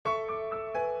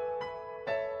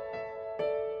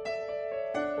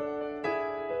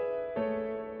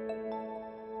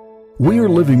We are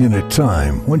living in a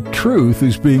time when truth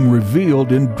is being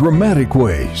revealed in dramatic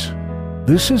ways.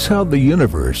 This is how the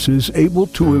universe is able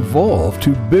to evolve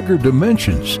to bigger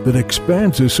dimensions that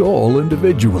expands us all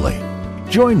individually.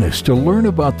 Join us to learn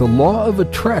about the law of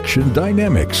attraction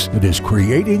dynamics that is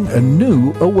creating a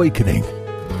new awakening.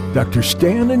 Dr.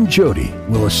 Stan and Jody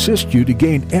will assist you to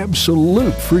gain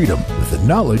absolute freedom with the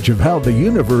knowledge of how the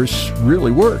universe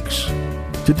really works.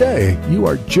 Today, you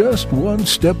are just one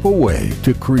step away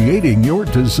to creating your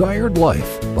desired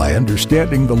life by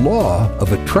understanding the law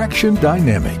of attraction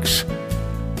dynamics.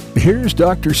 Here's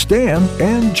Dr. Stan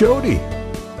and Jody.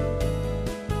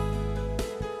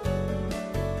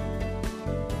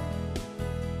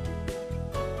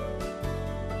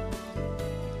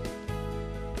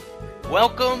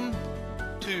 Welcome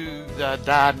to the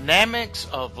Dynamics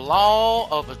of Law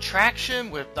of Attraction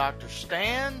with Dr.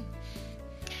 Stan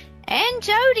and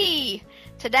Jody.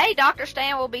 Today, Dr.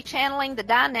 Stan will be channeling the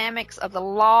dynamics of the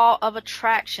law of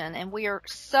attraction, and we are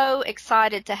so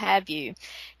excited to have you.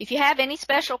 If you have any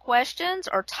special questions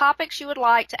or topics you would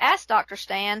like to ask Dr.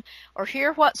 Stan or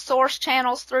hear what source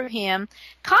channels through him,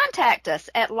 contact us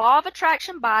at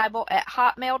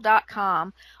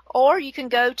lawofattractionbible@hotmail.com, or you can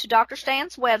go to Dr.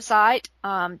 Stan's website,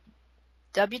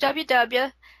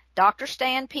 www.drstanphd,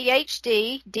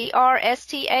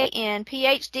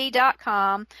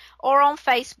 DrStanPhD.com, or on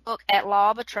Facebook at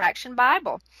Law of Attraction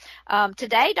Bible.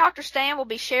 Today, Dr. Stan will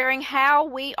be sharing how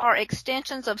we are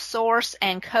extensions of Source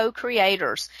and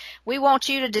co-creators. We want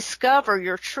you to discover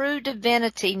your true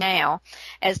divinity now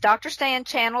as Dr. Stan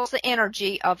channels the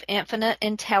energy of infinite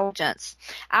intelligence.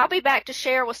 I'll be back to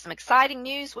share with some exciting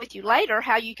news with you later,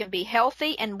 how you can be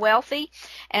healthy and wealthy,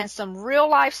 and some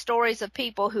real-life stories of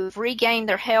people who've regained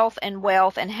their health and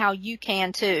wealth and how you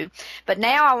can too. But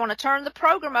now I want to turn the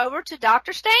program over to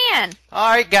Dr. Stan. All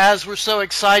right, guys, we're so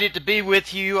excited to be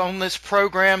with you on this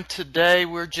program today.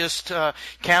 We're just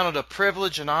counted a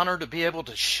privilege and honor to be able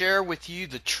to share with you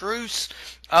the truths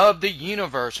of the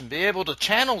universe and be able to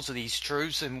channel these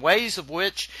truths in ways of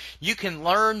which you can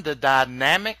learn the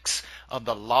dynamics of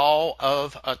the law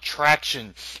of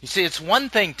attraction. You see, it's one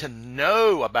thing to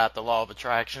know about the law of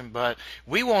attraction, but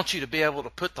we want you to be able to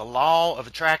put the law of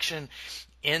attraction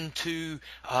into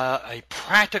a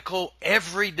practical,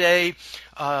 everyday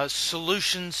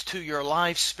solutions to your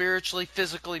life, spiritually,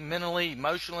 physically, mentally,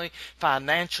 emotionally,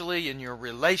 financially, in your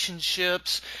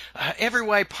relationships, every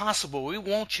way possible. We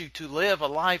want you to live a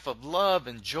life of love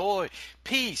and joy,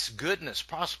 peace, goodness,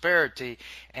 prosperity,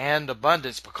 and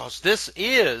abundance, because this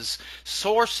is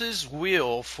Source's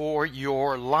will for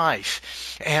your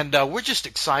life. And we're just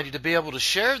excited to be able to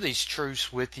share these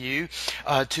truths with you,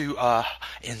 to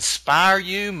inspire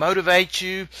you, motivate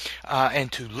you,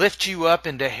 and to lift you up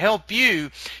and to help you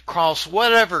cross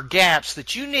whatever gaps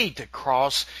that you need to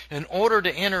cross in order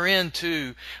to enter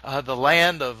into the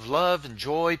land of love and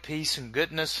joy, peace and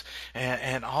goodness,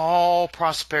 and all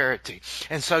prosperity.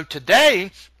 And so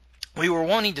today, we were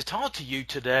wanting to talk to you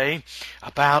today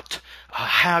about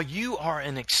how you are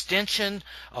an extension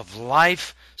of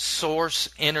life source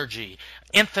energy,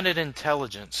 infinite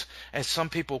intelligence, as some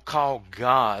people call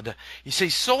God. You see,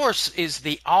 Source is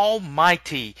the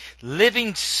almighty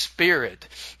living spirit.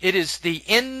 It is the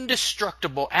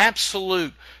indestructible,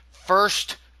 absolute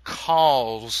first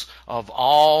cause of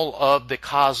all of the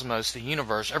cosmos, the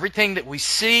universe. Everything that we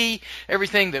see,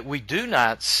 everything that we do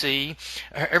not see,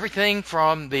 everything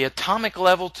from the atomic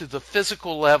level to the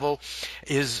physical level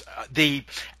is the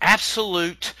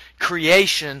absolute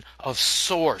creation of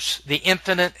Source, the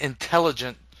infinite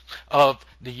intelligence of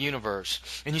the universe.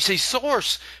 And you see,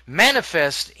 Source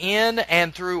manifests in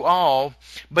and through all,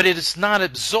 but it is not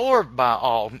absorbed by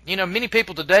all. You know, many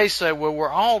people today say, well, we're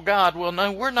all God. Well,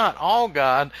 no, we're not all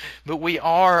God, but we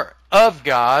are of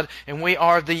God, and we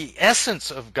are the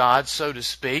essence of God, so to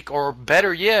speak, or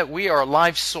better yet, we are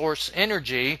life source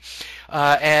energy,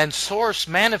 and Source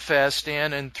manifests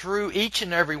in and through each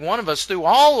and every one of us, through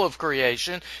all of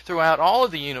creation, throughout all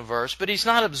of the universe, but He's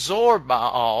not absorbed by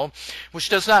all, which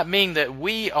does not mean that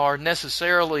we are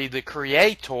necessarily the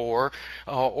creator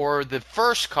or the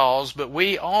first cause, but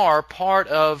we are part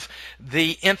of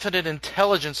the infinite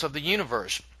intelligence of the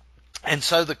universe. And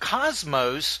so the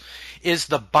cosmos is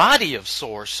the body of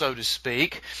Source, so to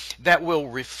speak, that will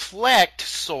reflect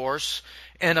Source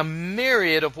in a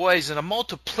myriad of ways, in a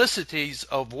multiplicities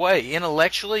of ways,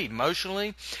 intellectually,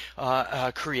 emotionally,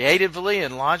 creatively,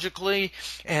 and logically,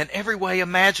 and every way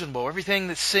imaginable, everything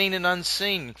that's seen and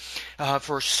unseen.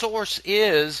 For Source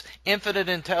is infinite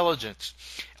intelligence.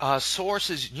 Source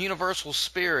is universal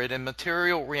spirit and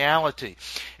material reality.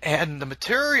 And the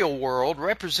material world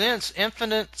represents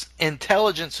infinite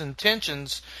intelligence,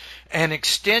 intentions, and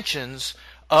extensions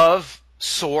of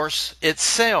Source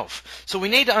itself. So we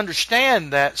need to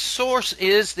understand that Source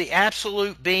is the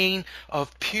absolute being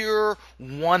of pure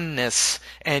oneness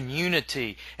and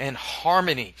unity and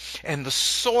harmony, and the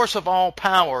source of all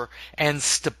power and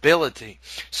stability.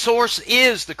 Source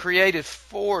is the creative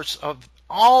force of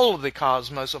all of the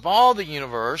cosmos, of all the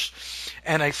universe,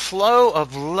 and a flow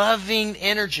of loving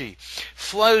energy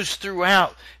flows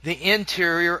throughout the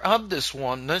interior of this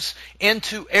oneness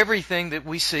into everything that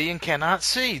we see and cannot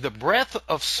see. The breath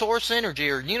of Source energy,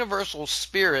 or universal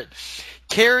spirit,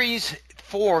 carries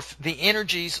forth the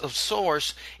energies of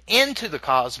Source into the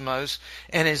cosmos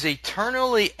and is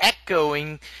eternally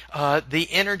echoing the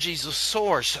energies of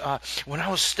Source. When I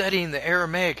was studying the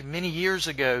Aramaic many years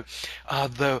ago,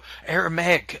 the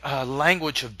Aramaic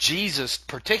language of Jesus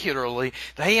particularly,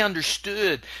 they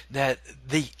understood that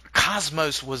the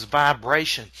cosmos was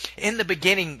vibration. In the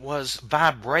beginning was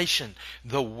vibration,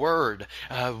 the Word.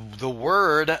 The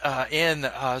Word in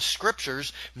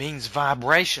Scriptures means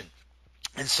vibration.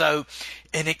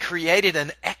 And it created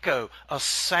an echo, a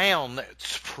sound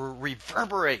that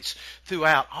reverberates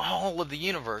throughout all of the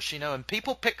universe, and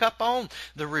people pick up on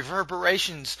the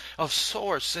reverberations of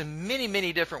Source in many,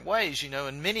 many different ways,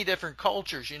 in many different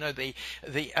cultures.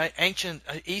 The ancient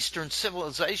Eastern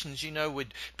civilizations,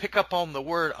 would pick up on the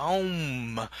word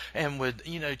Om and would,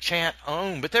 chant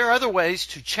Om. But there are other ways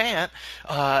to chant.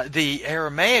 The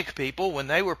Aramaic people, when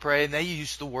they were praying, they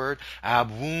used the word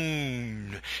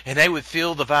Abun, and they would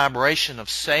feel the vibration of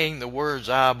saying the words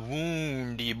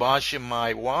Abun di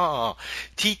Bashimaiwa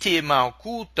Titi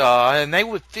Malkuta, and they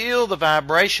would feel the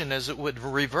vibration as it would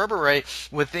reverberate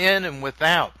within and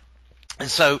without. And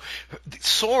so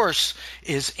Source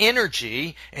is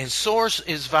energy, and Source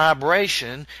is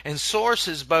vibration, and Source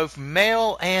is both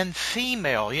male and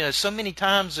female. So many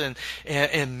times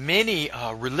in many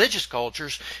religious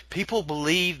cultures, people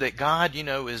believe that God,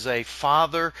 is a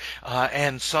father,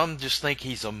 and some just think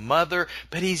he's a mother,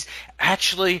 but he's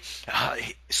actually,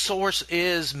 Source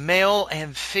is male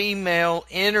and female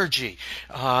energy.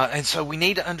 And so we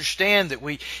need to understand that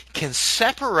we can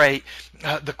separate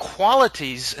the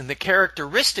qualities and the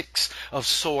characteristics of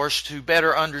Source to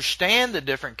better understand the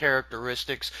different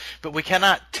characteristics, but we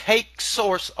cannot take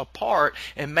Source apart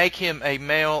and make him a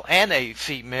male and a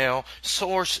female.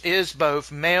 Source is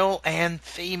both male and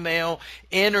female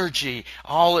energy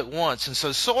all at once. And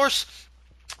so Source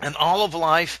and all of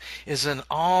life is in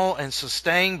awe and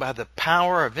sustained by the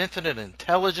power of infinite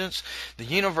intelligence, the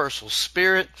universal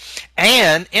spirit,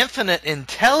 and infinite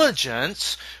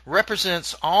intelligence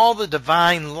represents all the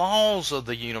divine laws of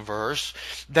the universe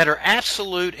that are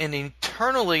absolute and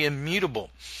eternally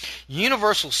immutable.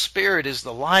 Universal spirit is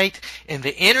the light and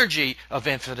the energy of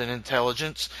infinite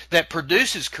intelligence that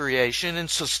produces creation and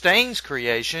sustains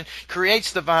creation,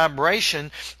 creates the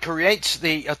vibration, creates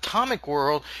the atomic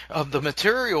world of the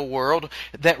material world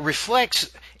that reflects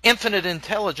infinite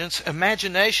intelligence,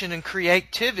 imagination, and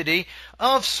creativity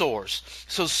of Source.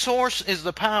 So Source is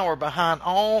the power behind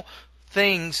all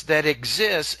things that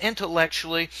exist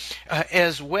intellectually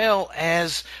as well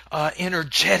as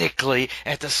energetically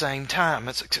at the same time.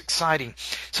 It's exciting.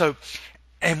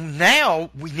 And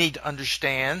now we need to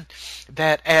understand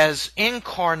that as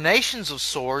incarnations of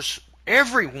Source,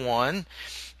 everyone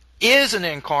is an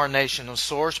incarnation of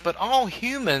Source, but all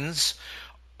humans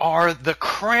are the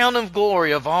crown of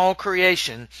glory of all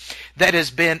creation that has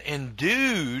been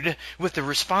endued with the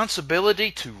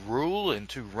responsibility to rule and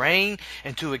to reign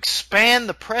and to expand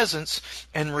the presence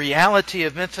and reality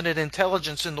of infinite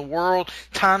intelligence in the world,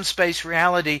 time-space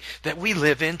reality that we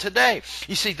live in today.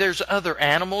 You see, there's other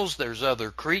animals, there's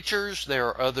other creatures, there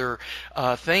are other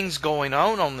things going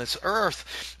on this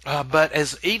earth, but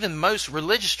as even most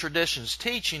religious traditions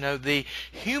teach, the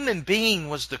human being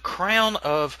was the crown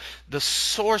of the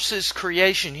Source's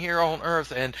creation here on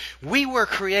earth, and we were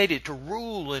created to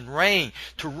rule and reign,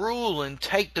 to rule and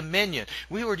take dominion.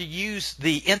 We were to use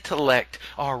the intellect,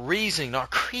 our reasoning, our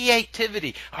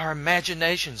creativity, our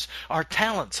imaginations, our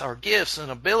talents, our gifts and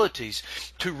abilities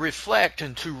to reflect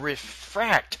and to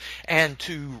refract and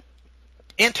to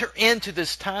enter into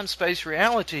this time-space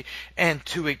reality and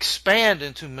to expand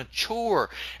and to mature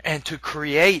and to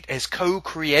create as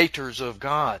co-creators of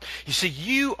God. You see,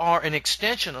 you are an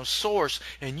extension of Source,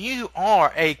 and you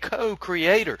are a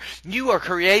co-creator. You are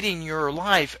creating your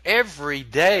life every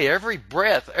day, every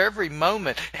breath, every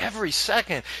moment, every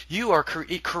second. You are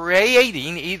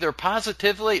creating either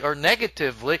positively or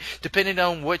negatively, depending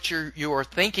on what you are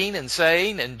thinking and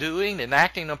saying and doing and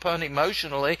acting upon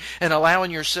emotionally and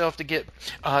allowing yourself to get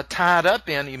tied up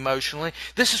in emotionally.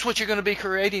 This is what you're going to be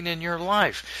creating in your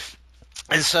life.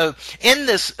 And so in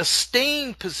this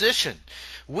esteemed position,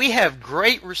 we have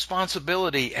great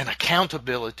responsibility and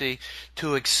accountability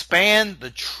to expand the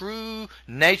true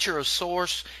nature of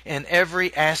Source in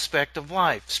every aspect of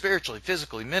life, spiritually,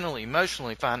 physically, mentally,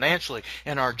 emotionally, financially,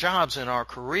 in our jobs, in our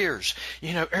careers.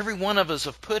 You know, every one of us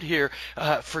have put here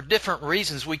for different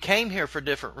reasons. We came here for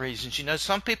different reasons. You know,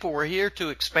 some people were here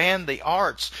to expand the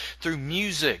arts through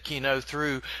music, you know,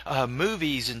 through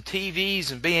movies and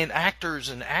TVs and being actors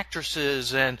and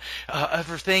actresses and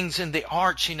other things in the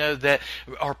arts, you know, that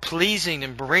are pleasing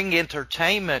and bring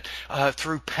entertainment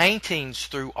through paintings,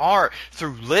 through art,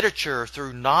 through literature,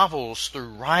 through novels, through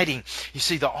writing. You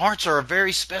see, the arts are a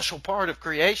very special part of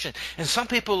creation, and some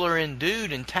people are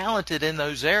endued and talented in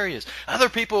those areas. Other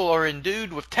people are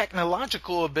endued with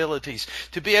technological abilities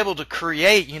to be able to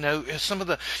create. You know, some of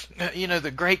the,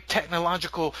 the great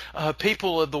technological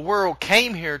people of the world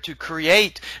came here to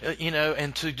create,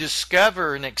 and to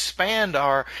discover and expand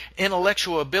our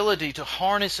intellectual ability to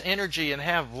harness energy and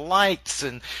have lights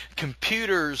and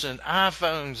computers and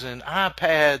iPhones and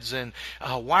iPads and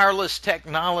wireless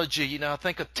technology. You know, I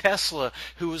think of Tesla,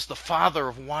 who was the father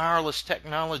of wireless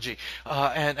technology,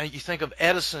 and you think of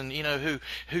Edison, you know,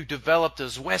 who developed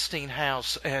his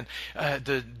Westinghouse, and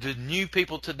the new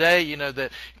people today, you know,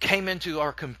 that came into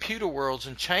our computer worlds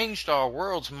and changed our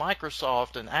worlds,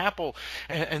 Microsoft and Apple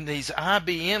and these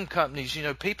IBM companies. You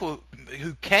know, people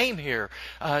who came here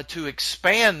to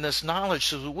expand this knowledge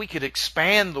so that we could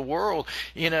expand the world,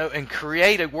 you know, and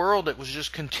create a world that was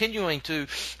just continuing to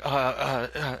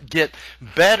get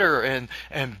better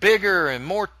and bigger and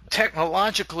more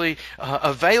technologically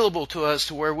available to us,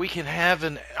 to where we can have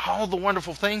all the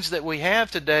wonderful things that we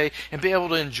have today and be able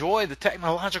to enjoy the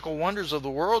technological wonders of the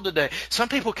world today. Some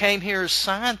people came here as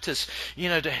scientists, you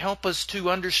know, to help us to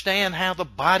understand how the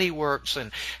body works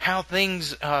and how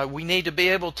things, we need to be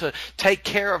able to take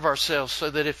care of ourselves so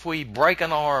that if we break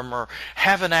an arm or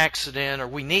have an accident or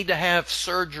we need to have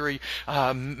surgery,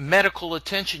 medical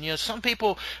attention, you know, some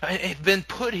people have been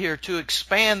put here to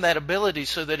expand that ability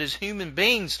so that as human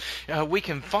beings, we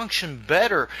can function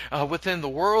better within the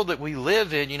world that we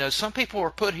live in. You know, some people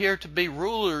are put here to be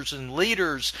rulers and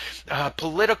leaders,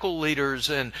 political leaders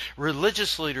and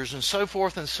religious leaders and so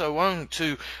forth and so on,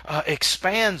 to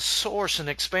expand Source and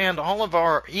expand all of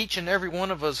each and every one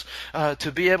of us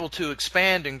to be able to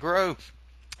expand and grow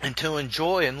and to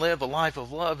enjoy and live a life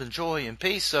of love and joy and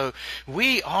peace. So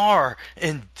we are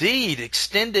indeed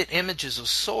extended images of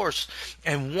Source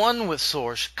and one with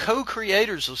Source,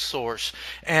 co-creators of Source,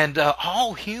 and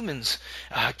all humans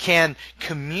can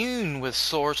commune with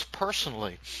Source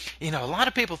personally. You know, a lot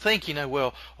of people think, you know,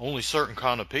 well, only certain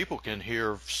kind of people can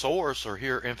hear Source or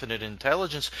hear infinite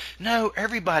intelligence. No,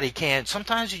 everybody can.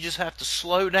 Sometimes you just have to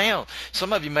slow down.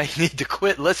 Some of you may need to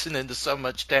quit listening to so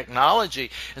much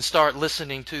technology and start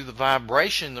listening to the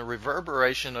vibration, the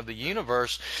reverberation of the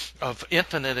universe of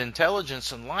infinite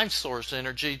intelligence and life source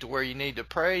energy, to where you need to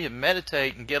pray and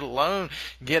meditate and get alone,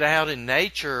 get out in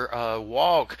nature,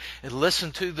 walk and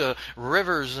listen to the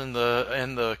rivers and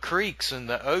the creeks and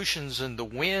the oceans and the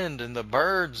wind and the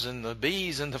birds and the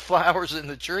bees and the flowers and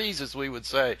the trees, as we would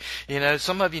say. You know,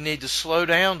 some of you need to slow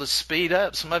down to speed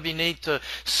up. Some of you need to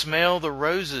smell the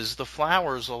roses, the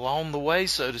flowers along the way,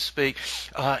 so to speak,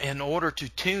 in order to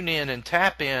tune in and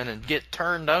tap in and get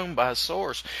turned on by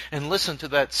Source and listen to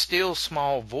that still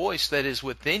small voice that is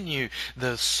within you,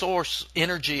 the Source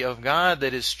energy of God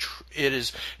that is it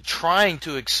is trying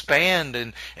to expand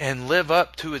and live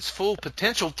up to its full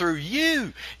potential through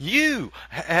you. You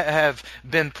have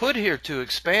been put here to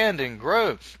expand and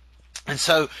grow. And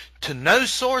so to know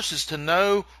Source is to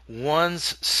know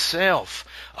one's self.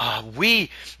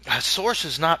 Source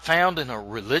is not found in a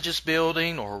religious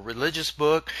building or a religious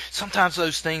book. Sometimes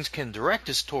those things can direct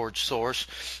us towards Source,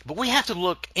 but we have to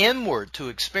look inward to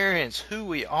experience who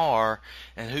we are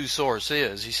and who Source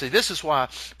is. You see, this is why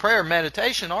prayer and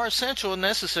meditation are essential and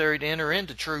necessary to enter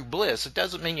into true bliss. It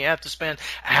doesn't mean you have to spend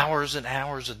hours and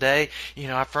hours a day. You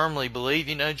know, I firmly believe,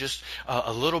 you know, just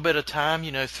a little bit of time,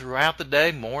 you know, throughout the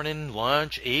day, morning,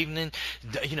 lunch, evening,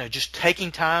 you know, just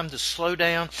taking time time to slow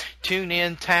down, tune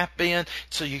in, tap in,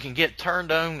 so you can get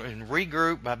turned on and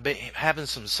regroup by having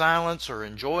some silence or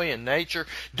enjoying nature,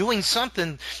 doing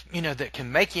something, that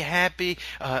can make you happy,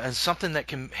 and something that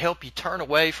can help you turn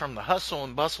away from the hustle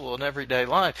and bustle of everyday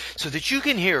life so that you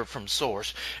can hear from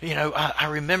Source. I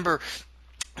remember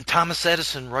Thomas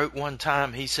Edison wrote one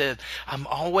time, he said, I'm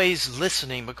always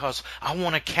listening because I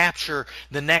want to capture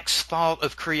the next thought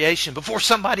of creation before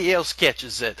somebody else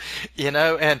catches it,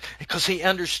 and because he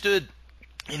understood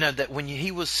that when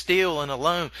he was still and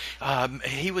alone,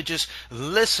 he would just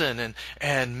listen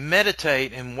and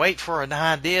meditate and wait for an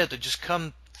idea to just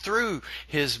come through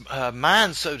his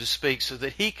mind, so to speak, so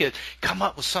that he could come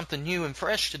up with something new and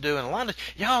fresh to do. And a lot of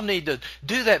y'all need to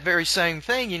do that very same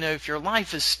thing. If your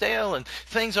life is stale and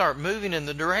things aren't moving in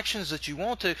the directions that you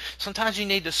want to, sometimes you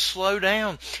need to slow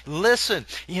down, listen.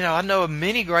 I know of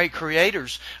many great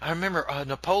creators. I remember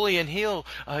Napoleon Hill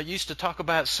used to talk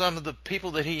about some of the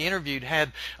people that he interviewed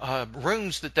had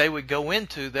rooms that they would go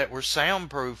into that were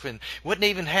soundproof and wouldn't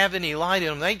even have any light in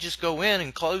them. They'd just go in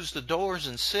and close the doors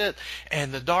and sit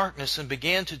and the darkness and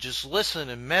began to just listen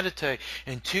and meditate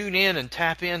and tune in and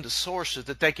tap into Source so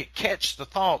that they could catch the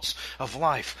thoughts of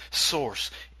life,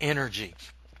 Source, energy.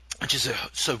 Which is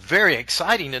so very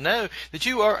exciting to know that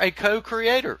you are a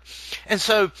co-creator. And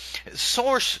so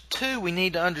Source, too, we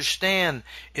need to understand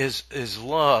is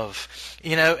love.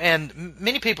 And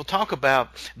many people talk about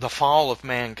the fall of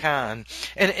mankind.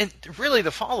 And really the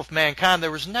fall of mankind,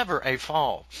 there was never a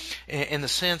fall in the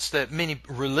sense that many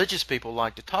religious people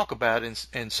like to talk about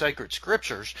in sacred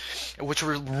scriptures, which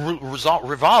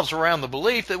revolves around the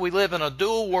belief that we live in a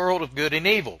dual world of good and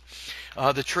evil.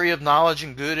 The tree of knowledge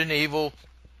and good and evil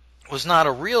was not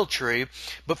a real tree,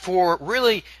 but for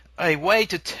really a way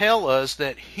to tell us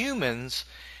that humans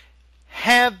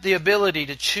have the ability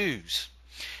to choose.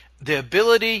 The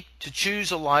ability to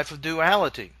choose a life of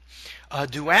duality.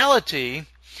 Duality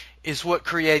is what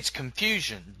creates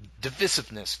confusion,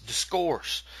 divisiveness,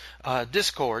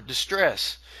 discord,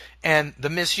 distress, and the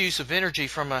misuse of energy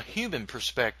from a human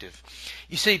perspective.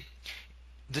 You see,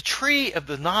 the tree of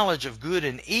the knowledge of good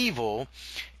and evil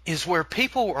is where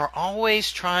people are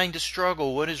always trying to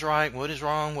struggle. What is right? What is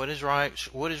wrong? What is right?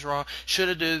 What is wrong? Should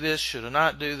I do this? Should I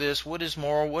not do this? What is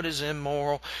moral? What is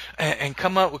immoral? And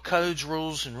come up with codes,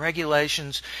 rules, and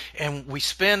regulations. And we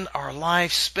spend our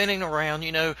life spinning around,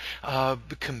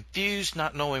 confused,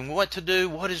 not knowing what to do,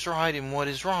 what is right and what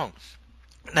is wrong.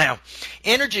 Now,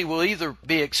 energy will either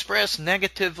be expressed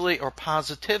negatively or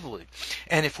positively.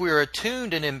 And if we are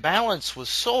attuned and in balance with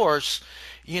Source,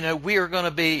 we are going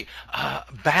to be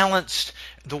balanced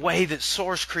the way that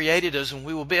Source created us, and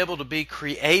we will be able to be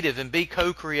creative and be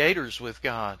co-creators with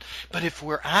God. But if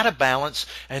we're out of balance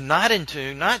and not in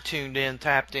tune, not tuned in,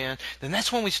 tapped in, then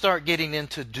that's when we start getting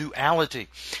into duality.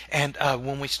 And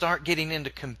when we start getting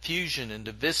into confusion and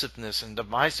divisiveness and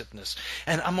divisiveness.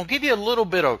 And I'm going to give you a little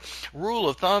bit of rule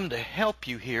of thumb to help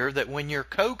you here, that when you're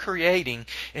co-creating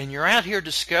and you're out here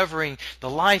discovering the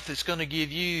life that's going to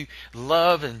give you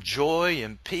love and joy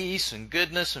and peace and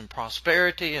goodness and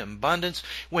prosperity and abundance,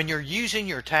 when you're using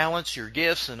your talents, your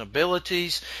gifts and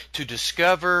abilities to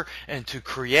discover and to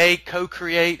create,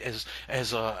 co-create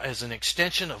as an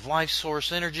extension of life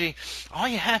Source energy, all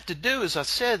you have to do, as I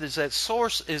said, is that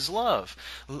Source is love.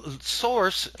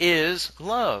 Source is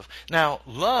love. Now,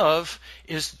 love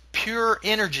is pure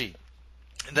energy.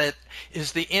 That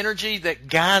is the energy that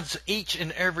guides each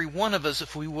and every one of us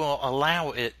if we will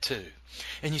allow it to.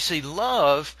 And you see,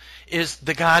 love is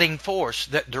the guiding force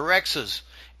that directs us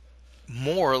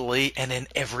morally and in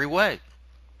every way.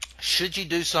 Should you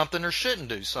do something or shouldn't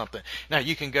do something? Now,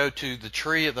 you can go to the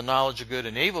tree of the knowledge of good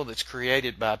and evil that's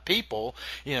created by people,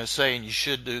 saying you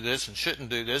should do this and shouldn't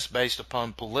do this based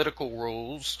upon political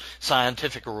rules,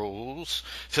 scientific rules,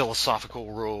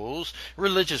 philosophical rules,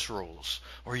 religious rules.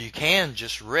 Or you can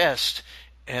just rest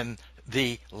in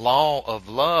the law of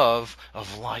love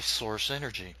of life Source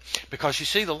energy. Because you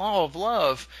see, the law of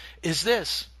love is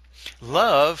this.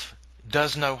 Love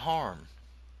does no harm.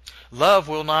 Love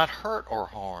will not hurt or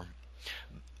harm.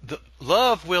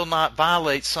 Love will not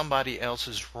violate somebody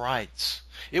else's rights.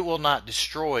 It will not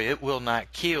destroy. It will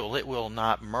not kill. It will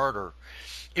not murder.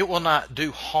 It will not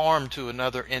do harm to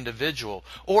another individual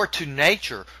or to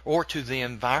nature or to the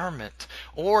environment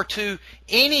or to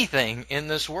anything in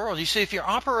this world. You see, if you're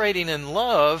operating in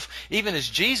love, even as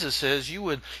Jesus says, you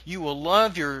will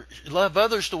love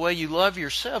others the way you love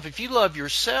yourself. If you love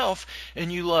yourself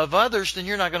and you love others, then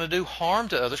you're not going to do harm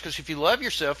to others, because if you love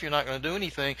yourself, you're not going to do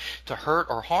anything to hurt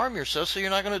or harm yourself, so you're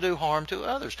not going to do harm to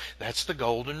others. That's the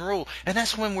golden rule. And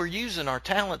that's when we're using our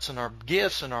talents and our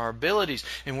gifts and our abilities,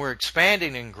 and we're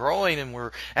expanding and growing and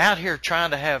we're out here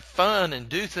trying to have fun and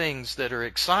do things that are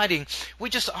exciting, we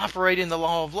just operate in the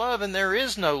law of love, and there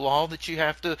is no law that you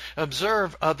have to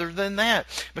observe other than that.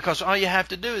 Because all you have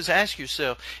to do is ask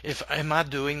yourself, am I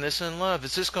doing this in love?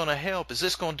 Is this going to help? Is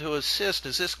this going to assist?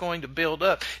 Is this going to build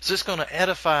up? Is this going to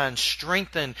edify and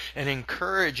strengthen and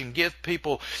encourage and give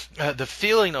people the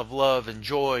feeling of love and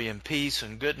joy and peace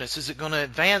and goodness? Is it going to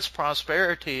advance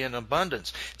prosperity and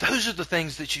abundance? Those are the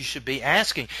things that you should be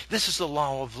asking. This is the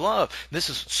law of love.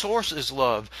 Source is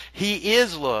love. He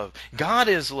is love. God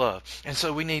is love. And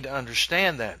so we need to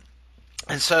understand that.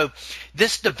 And so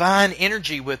this divine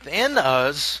energy within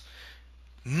us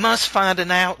must find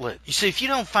an outlet. You see, if you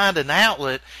don't find an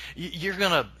outlet, you're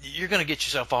gonna get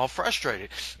yourself all frustrated.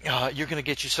 You're gonna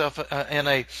get yourself in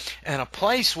a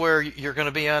place where you're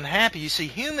gonna be unhappy. You see,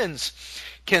 humans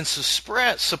can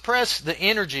suppress the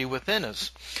energy within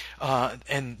us,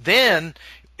 and then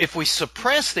if we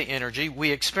suppress the energy, we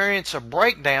experience a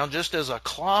breakdown, just as a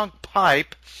clogged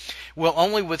pipe will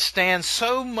only withstand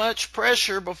so much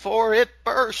pressure before it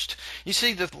bursts. You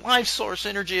see, the life source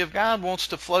energy of God wants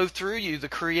to flow through you. The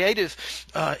creative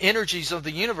energies of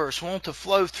the universe want to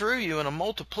flow through you in a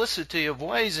multiplicity of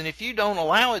ways, and if you don't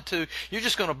allow it to, you're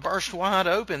just going to burst wide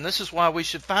open. This is why we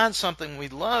should find something we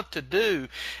love to do,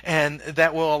 and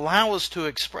that will allow us to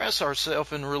express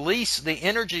ourselves and release the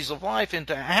energies of life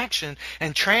into action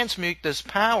and transmute this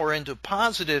power into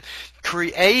positive,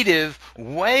 creative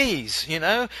ways,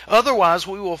 Otherwise,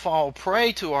 we will fall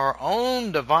prey to our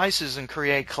own devices and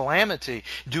create calamity,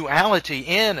 duality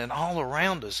in and all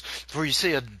around us. For you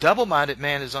see, a double-minded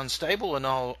man is unstable in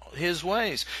all his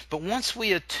ways. But once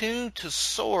we attune to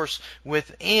source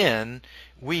within,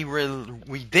 we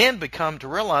then become to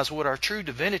realize what our true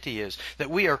divinity is, that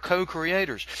we are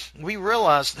co-creators. We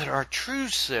realize that our true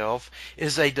self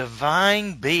is a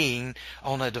divine being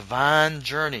on a divine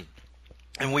journey.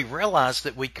 And we realize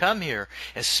that we come here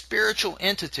as spiritual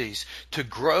entities to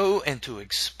grow and to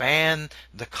expand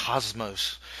the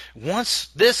cosmos. Once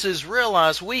this is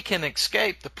realized, we can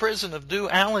escape the prison of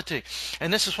duality.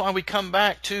 And this is why we come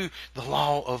back to the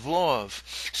law of love.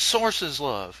 Source is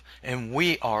love, and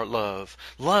we are love.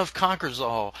 Love conquers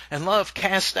all, and love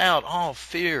casts out all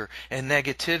fear and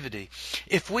negativity.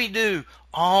 If we do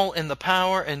all in the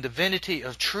power and divinity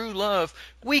of true love,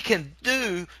 we can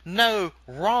do no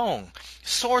wrong.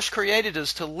 Source created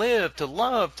us to live, to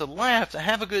love, to laugh, to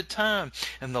have a good time.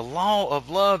 And the law of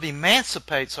love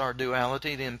emancipates our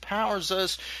duality. It empowers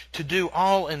us to do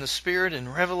all in the spirit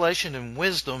and revelation and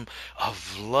wisdom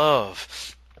of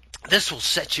love. This will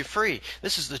set you free.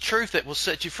 This is the truth that will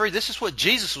set you free. This is what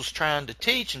Jesus was trying to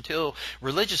teach until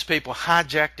religious people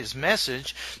hijacked his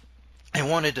message and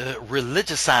wanted to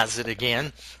religiousize it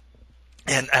again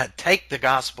and take the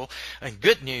gospel and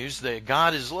good news that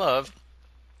God is love,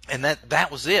 and that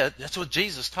was it. That's what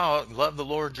Jesus taught. Love the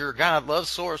Lord your God. Love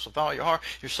source with all your heart,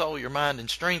 your soul, your mind, and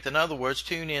strength. In other words,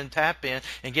 tune in, tap in,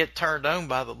 and get turned on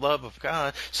by the love of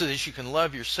God so that you can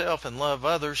love yourself and love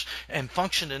others and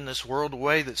function in this world the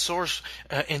way that source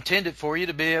intended for you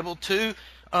to be able to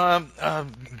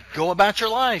go about your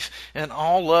life in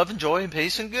all love and joy and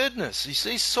peace and goodness. You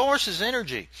see, source is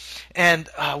energy, and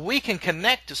we can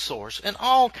connect to source in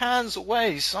all kinds of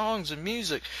ways, songs and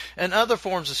music and other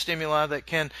forms of stimuli that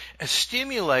can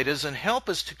stimulate us and help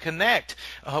us to connect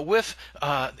with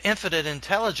infinite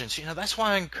intelligence. That's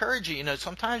why I encourage you,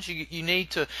 sometimes you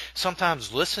need to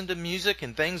sometimes listen to music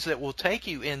and things that will take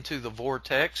you into the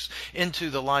vortex, into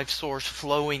the life source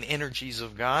flowing energies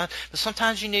of God. But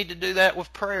sometimes you need to do that with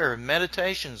prayer and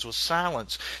meditations, with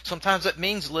silence. Sometimes that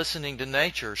means listening to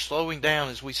nature, slowing down,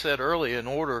 as we said earlier, in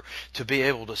order to be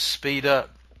able to speed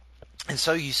up. And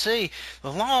so you see,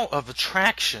 the law of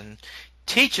attraction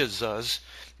teaches us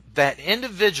that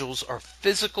individuals are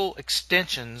physical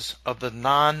extensions of the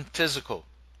non-physical.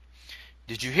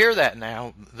 Did you hear that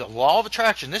now? The law of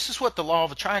attraction, this is what the law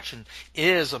of attraction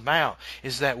is about,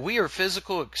 is that we are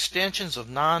physical extensions of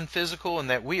non-physical, and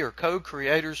that we are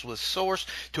co-creators with source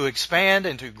to expand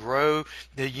and to grow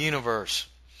the universe.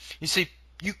 You see,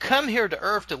 you come here to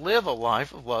earth to live a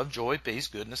life of love, joy, peace,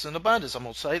 goodness, and abundance. I'm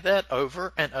going to say that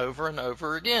over and over and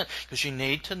over again, because you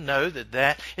need to know that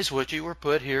that is what you were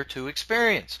put here to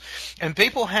experience. And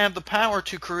people have the power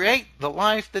to create the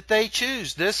life that they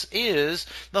choose. This is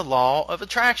the law of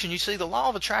attraction. You see, the law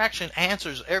of attraction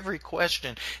answers every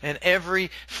question in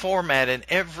every format, in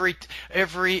every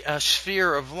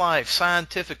sphere of life,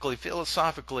 scientifically,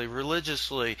 philosophically,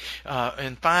 religiously,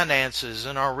 in finances,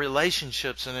 in our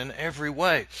relationships, and in every way.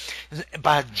 way.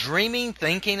 By dreaming,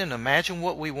 thinking, and imagining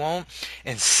what we want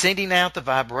and sending out the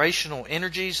vibrational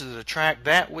energies that attract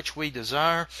that which we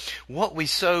desire, what we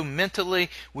sow mentally,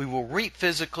 we will reap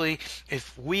physically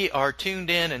if we are tuned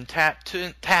in and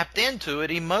tapped into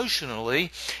it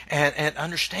emotionally and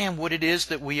understand what it is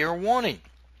that we are wanting.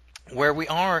 Where we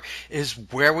are is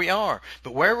where we are.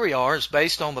 But where we are is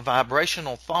based on the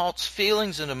vibrational thoughts,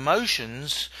 feelings, and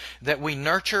emotions that we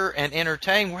nurture and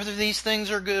entertain, whether these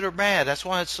things are good or bad. That's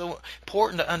why it's so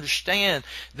important to understand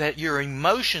that your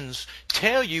emotions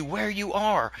tell you where you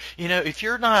are. You know, if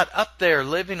you're not up there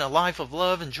living a life of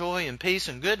love and joy and peace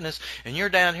and goodness, and you're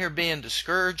down here being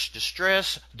discouraged,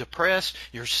 distressed, depressed,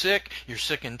 you're sick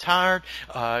and tired,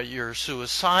 you're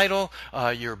suicidal,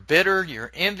 you're bitter,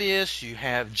 you're envious, you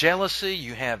have jealousy,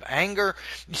 you have anger.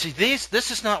 You see, this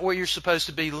is not where you're supposed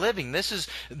to be living. This is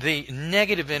the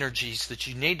negative energies that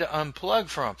you need to unplug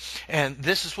from. And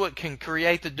this is what can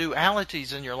create the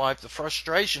dualities in your life, the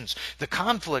frustrations, the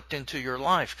conflict into your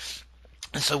life.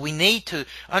 And so we need to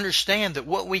understand that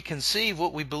what we conceive,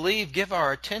 what we believe, give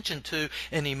our attention to,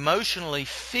 and emotionally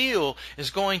feel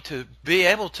is going to be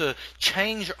able to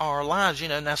change our lives. You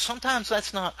know, now sometimes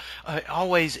that's not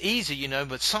always easy,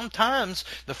 but sometimes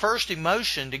the first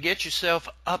emotion to get yourself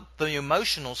up the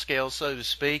emotional scale, so to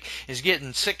speak, is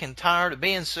getting sick and tired of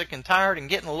being sick and tired and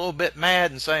getting a little bit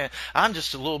mad and saying, I'm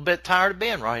just a little bit tired of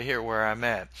being right here where I'm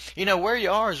at. Where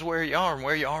you are is where you are, and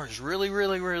where you are is really,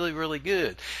 really, really, really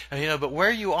good. But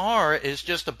where you are is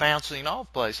just a bouncing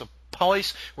off place, a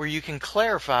place where you can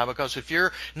clarify, because if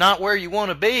you're not where you want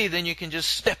to be, then you can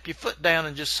just step your foot down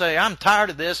and just say, I'm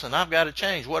tired of this and I've got to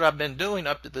change. What I've been doing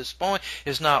up to this point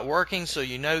is not working, so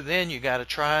then you got to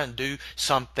try and do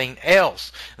something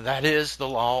else. That is the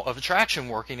law of attraction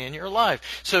working in your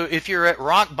life. So if you're at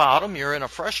rock bottom, you're in a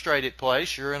frustrated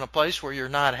place, you're in a place where you're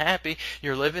not happy,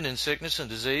 you're living in sickness and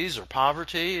disease or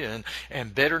poverty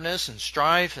and bitterness and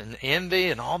strife and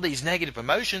envy and all these negative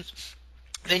emotions,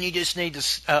 then you just need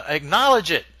to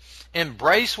acknowledge it.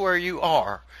 Embrace where you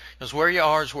are. Because where you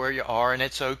are is where you are, and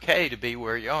it's okay to be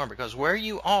where you are, because where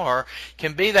you are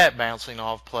can be that bouncing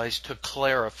off place to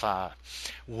clarify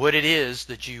what it is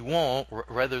that you want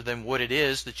rather than what it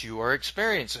is that you are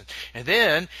experiencing. And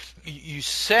then you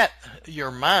set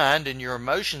your mind and your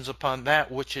emotions upon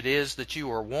that which it is that you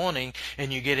are wanting,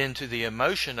 and you get into the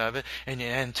emotion of it and the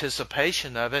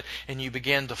anticipation of it, and you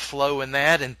begin to flow in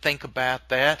that and think about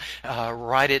that,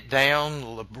 write it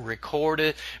down, record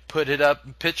it, put it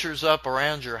up, pictures up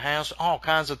around your house, all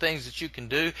kinds of things that you can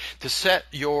do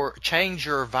to change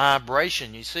your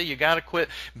vibration. You see, you got to quit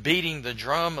beating the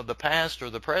drum of the past or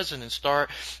the present and start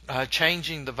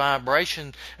changing the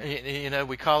vibration.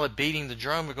 We call it beating the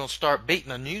drum. We're going to start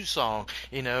beating a new song,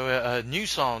 a new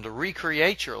song to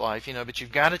recreate your life, but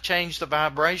you've got to change the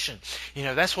vibration.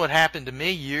 That's what happened to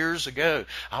me years ago.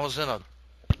 I was in a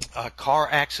car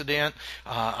accident.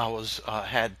 I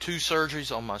had 2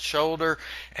 surgeries on my shoulder,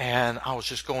 and I was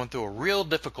just going through a real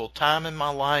difficult time in my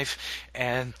life.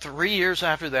 And 3 years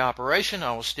after the operation,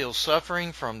 I was still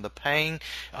suffering from the pain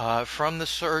from the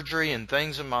surgery and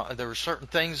there were certain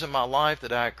things in my life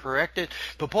that I had corrected.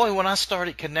 But boy, when I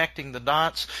started connecting the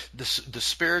dots, the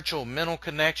spiritual, mental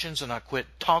connections, and I quit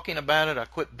talking about it, I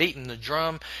quit beating the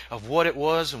drum of what it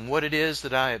was and what it is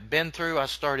that I had been through. I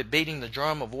started beating the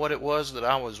drum of what it was that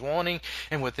I was wanting,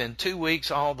 and within 2 weeks,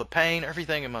 all the pain,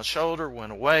 everything in my shoulder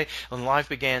went away, and life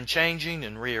began changing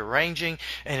and rearranging.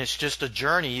 And it's just a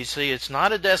journey. You see, it's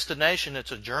not a destination,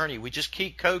 it's a journey. We just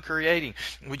keep co-creating.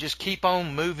 We just keep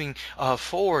on moving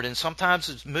forward, and sometimes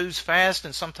it moves fast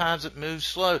and sometimes it moves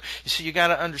slow. You see, you got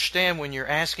to understand, when you're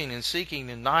asking and seeking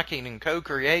and knocking and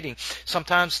co-creating,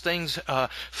 sometimes things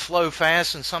flow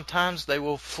fast and sometimes they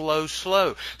will flow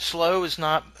slow. Slow is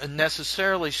not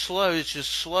necessarily slow, it's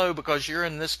just slow because you're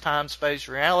in this time-space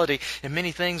reality, and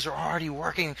many things are already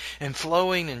working and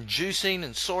flowing and juicing,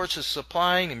 and sources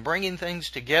supplying and bringing things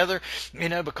together,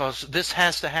 because this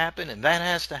has to happen and that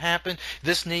has to happen.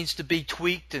 This needs to be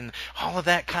tweaked, and all of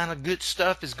that kind of good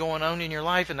stuff is going on in your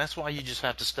life. And that's why you just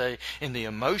have to stay in the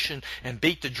emotion and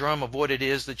beat the drum of what it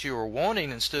is that you are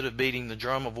wanting, instead of beating the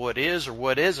drum of what is or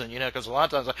what isn't. Because a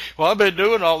lot of times, I've been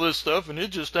doing all this stuff and it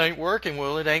just ain't working.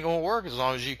 Well, it ain't going to work as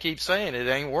long as you keep saying it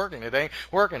ain't working. It ain't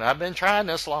working. I've been trying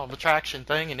this law of attraction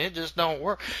thing and it just don't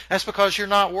work. That's because you're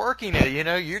not working it.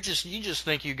 You just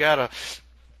think you got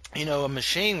a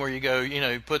machine where you go,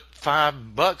 you put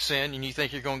 $5 in and you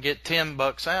think you're going to get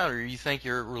 $10 out, or you think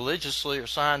you're religiously or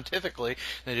scientifically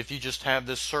that if you just have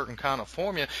this certain kind of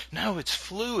formula. No, it's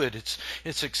fluid.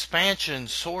 It's expansion.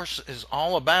 Source is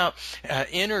all about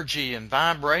energy and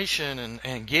vibration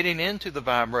and getting into the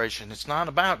vibration. It's not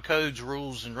about codes,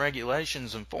 rules, and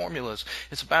regulations and formulas.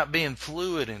 It's about being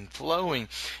fluid and flowing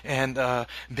and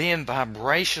being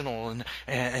vibrational,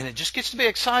 and it just gets to be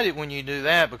excited when you do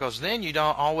that, because then you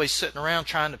don't always sitting around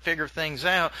trying to figure things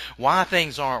out why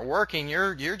things aren't working.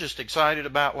 You're just excited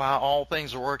about why all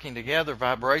things are working together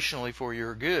vibrationally for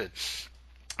your good.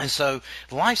 And so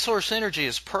life source energy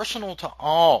is personal to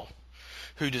all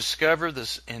who discover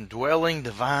this indwelling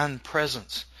divine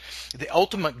presence. The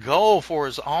ultimate goal for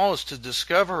us all is to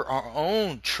discover our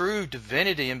own true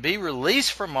divinity and be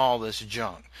released from all this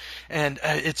junk. And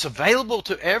it's available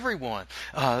to everyone.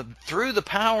 Through the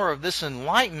power of this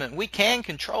enlightenment, we can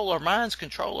control our minds,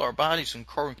 control our bodies, and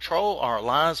control our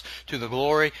lives to the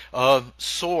glory of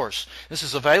Source. This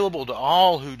is available to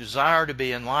all who desire to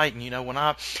be enlightened. You know, when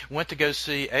I went to go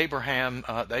see Abraham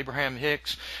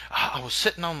Hicks, I was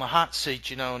sitting on the hot seat,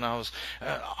 you know, and I was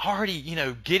already, you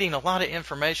know, getting a lot of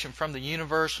information from the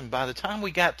universe. And by the time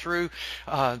we got through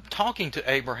talking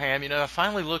to Abraham, you know, I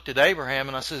finally looked at Abraham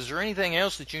and I said, is there anything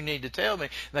else that you need to tell me?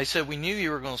 And they said, we knew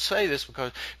you were going to say this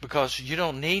because you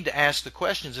don't need to ask the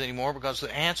questions anymore, because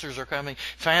the answers are coming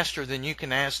faster than you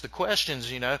can ask the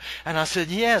questions, you know. And I said,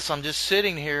 yes, I'm just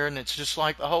sitting here, and it's just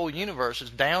like the whole universe is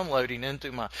downloading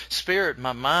into my spirit,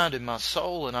 my mind, and my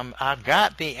soul, and I've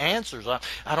got the answers.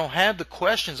 I don't have the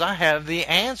questions, I have the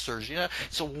answers, you know.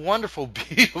 It's a wonderful,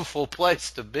 beautiful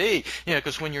place to be, you know,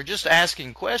 because when you're just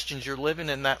asking questions, you're living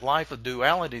in that life of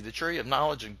duality, the tree of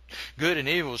knowledge and good and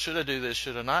evil. Should I do this?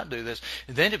 Should I not do this?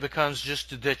 And then it becomes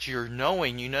just that you're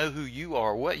knowing, you know who you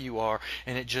are, what you are,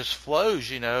 and it just flows,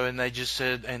 you know. And they just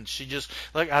said, and she just,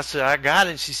 like I said, I got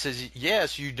it. And she says,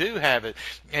 yes, you do have it.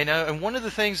 And one of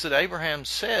the things that Abraham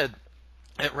said,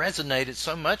 it resonated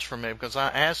so much for me, because I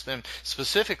asked them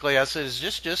specifically, I said, is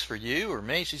this just for you or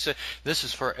me? She said, this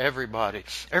is for everybody.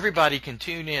 Everybody can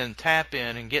tune in, tap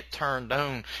in, and get turned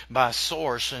on by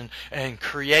Source and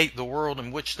create the world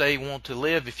in which they want to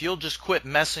live. If you'll just quit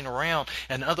messing around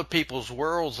in other people's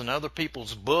worlds and other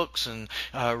people's books and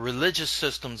religious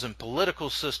systems and political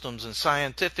systems and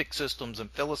scientific systems and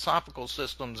philosophical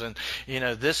systems and, you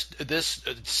know, this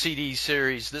CD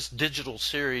series, this digital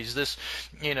series, this,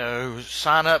 you know,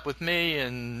 sign up with me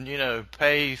and, you know,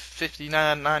 pay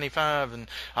 $59.95 and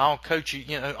I'll coach you.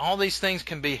 You know, all these things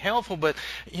can be helpful, but,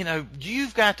 you know,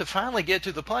 you've got to finally get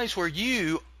to the place where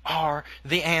you are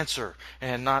the answer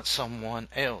and not someone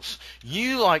else.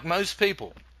 You, like most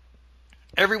people,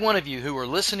 every one of you who are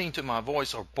listening to my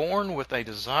voice, are born with a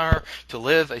desire to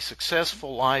live a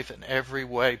successful life in every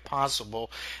way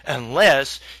possible,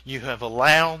 unless you have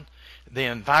allowed the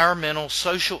environmental,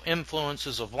 social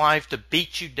influences of life to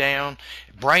beat you down,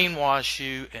 brainwash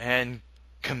you, and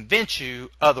convince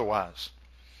you otherwise.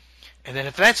 And then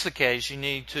if that's the case, you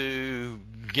need to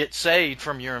get saved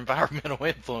from your environmental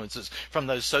influences, from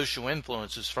those social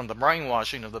influences, from the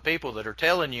brainwashing of the people that are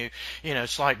telling you, you know,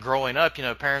 it's like growing up, you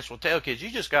know, parents will tell kids, you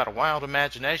just got a wild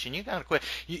imagination, you got to quit.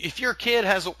 If your kid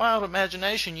has a wild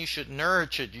imagination, you should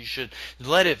nourish it, you should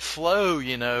let it flow,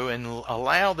 you know, and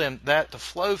allow them that to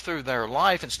flow through their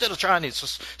life instead of trying to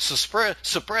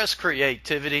suppress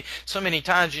creativity. So many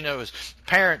times, you know, as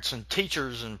parents and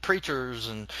teachers and preachers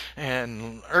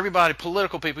and everybody,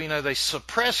 political people, you know, they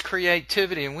suppress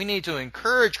creativity, and we need to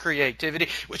encourage creativity,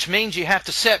 which means you have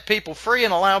to set people free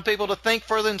and allow people to think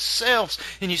for themselves.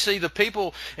 And you see, the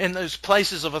people in those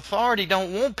places of authority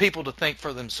don't want people to think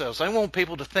for themselves. They want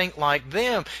people to think like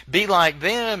them, be like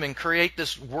them, and create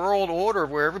this world order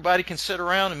where everybody can sit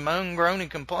around and moan, groan, and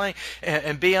complain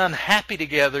and be unhappy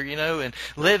together, you know, and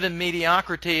live in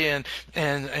mediocrity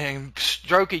and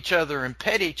stroke each other and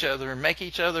pet each other and make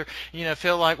each other, you know,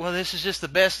 feel like, well, this is just the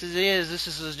best it is. This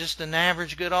is just an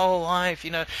average good old life, you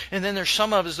know. And then there's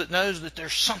some of us that knows that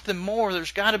there's something more.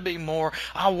 There's got to be more.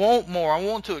 I want more. I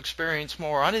want to experience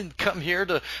more. I didn't come here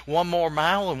to one more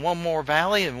mile and one more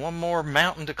valley and one more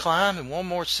mountain to climb and one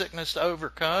more sickness to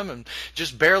overcome and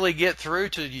just barely get through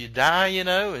till you die, you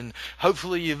know, and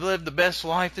hopefully you've lived the best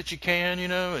life that you can, you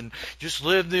know, and just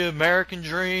live the American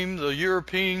dream, the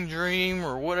European dream,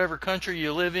 or whatever country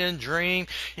you live in dream.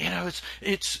 You know,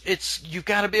 it's you've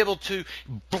got to be able to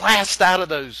blast out of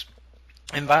those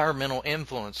environmental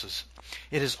influences.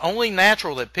 It is only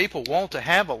natural that people want to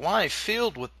have a life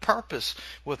filled with purpose,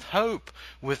 with hope,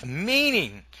 with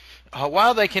meaning,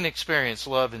 while they can experience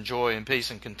love and joy and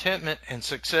peace and contentment and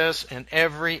success in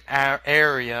every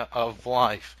area of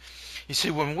life. You see,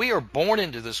 when we are born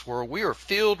into this world, we are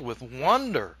filled with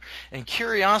wonder and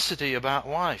curiosity about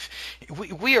life.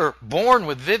 We are born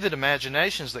with vivid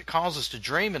imaginations that cause us to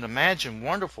dream and imagine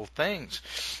wonderful things.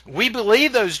 We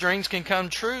believe those dreams can come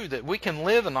true, that we can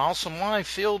live an awesome life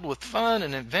filled with fun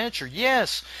and adventure.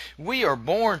 Yes, we are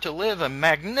born to live a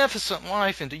magnificent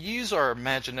life and to use our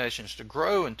imaginations to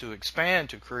grow and to expand,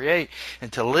 to create,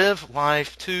 and to live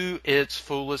life to its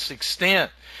fullest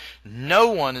extent. No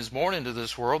one is born into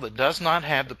this world that does not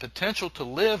have the potential to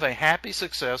live a happy,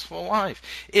 successful life.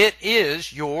 It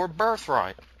is your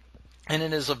birthright. And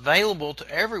it is available to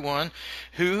everyone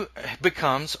who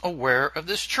becomes aware of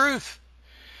this truth.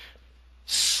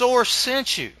 Source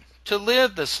sent you to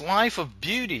live this life of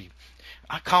beauty.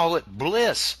 I call it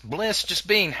bliss. Bliss just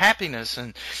being happiness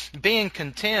and being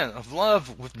content, of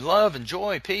love, with love and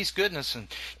joy, peace, goodness, and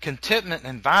contentment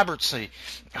and vibrancy.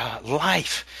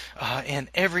 Life in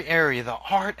every area. The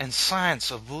art and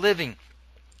science of living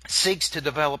seeks to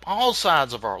develop all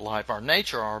sides of our life, our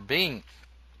nature, our being.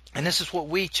 And this is what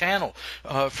we channel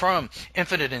from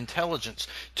Infinite Intelligence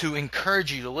to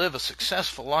encourage you to live a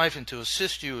successful life and to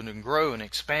assist you and to grow and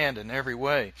expand in every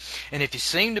way. And if you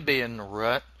seem to be in a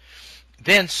rut,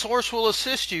 then Source will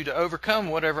assist you to overcome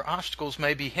whatever obstacles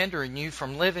may be hindering you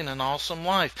from living an awesome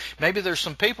life. Maybe there's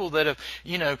some people that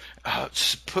have,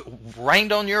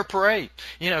 rained on your parade.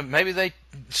 Maybe they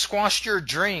squashed your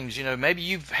dreams. Maybe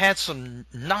you've had some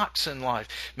knocks in life.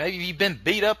 Maybe you've been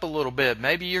beat up a little bit.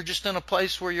 Maybe you're just in a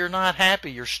place where you're not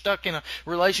happy. You're stuck in a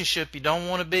relationship you don't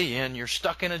want to be in. You're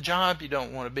stuck in a job you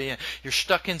don't want to be in. You're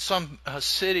stuck in some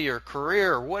city or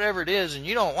career or whatever it is, and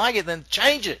you don't like it, then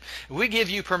change it. We give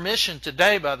you permission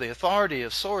today by the authority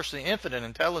of Source, the infinite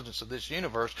intelligence of this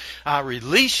universe. I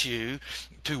release you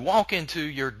to walk into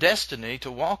your destiny,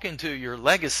 to walk into your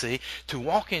legacy, to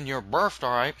walk in your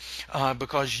birthright,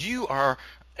 because you are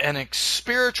a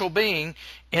spiritual being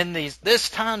in this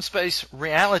time-space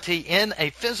reality in a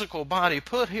physical body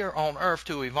put here on earth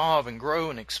to evolve and grow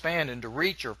and expand and to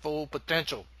reach your full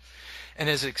potential. And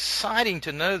it's exciting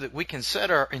to know that we can set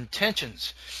our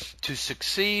intentions to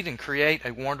succeed and create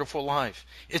a wonderful life.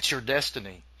 It's your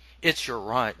destiny. It's your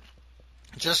right.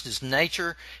 Just as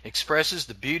nature expresses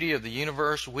the beauty of the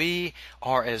universe, we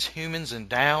are as humans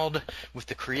endowed with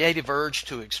the creative urge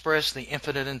to express the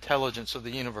infinite intelligence of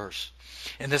the universe.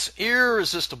 And this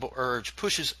irresistible urge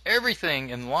pushes everything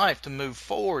in life to move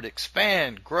forward,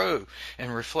 expand, grow,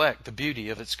 and reflect the beauty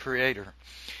of its creator.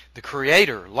 The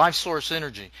Creator, life source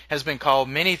energy, has been called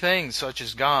many things such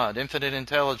as God, infinite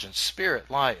intelligence,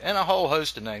 spirit, light, and a whole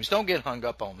host of names. Don't get hung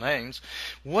up on names.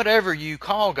 Whatever you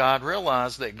call God,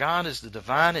 realize that God is the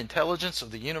divine intelligence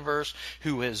of the universe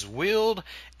who has willed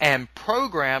and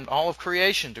programmed all of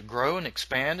creation to grow and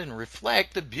expand and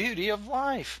reflect the beauty of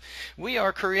life. We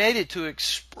are created to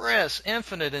express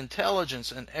infinite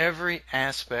intelligence in every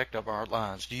aspect of our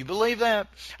lives. Do you believe that?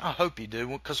 I hope you do,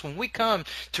 because when we come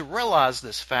to realize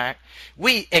this fact,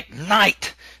 we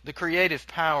ignite the creative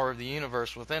power of the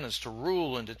universe within us to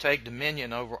rule and to take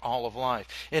dominion over all of life.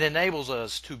 It enables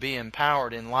us to be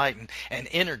empowered, enlightened, and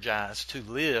energized to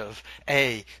live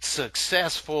a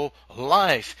successful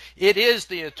life. It is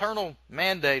the eternal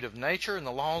mandate of nature and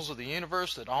the laws of the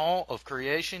universe that all of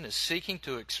creation is seeking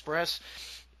to express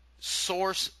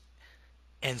Source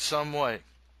in some way.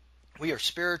 We are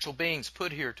spiritual beings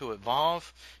put here to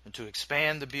evolve and to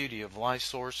expand the beauty of life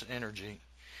source energy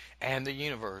and the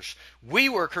universe. We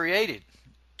were created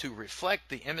to reflect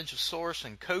the image of Source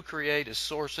and co-create as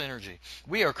Source energy.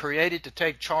 We are created to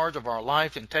take charge of our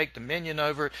life and take dominion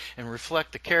over it and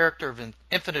reflect the character of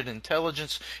infinite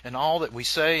intelligence in all that we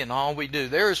say and all we do.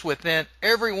 There is within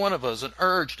every one of us an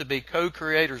urge to be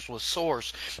co-creators with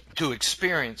Source to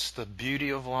experience the beauty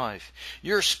of life.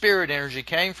 Your spirit energy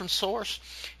came from Source,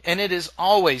 and it is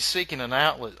always seeking an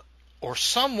outlet or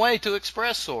some way to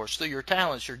express Source through your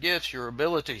talents, your gifts, your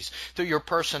abilities, through your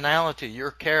personality, your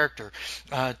character,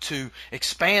 to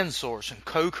expand Source and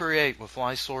co-create with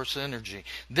life source energy.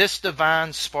 This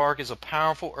divine spark is a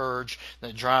powerful urge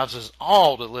that drives us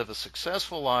all to live a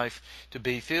successful life, to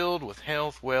be filled with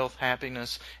health, wealth,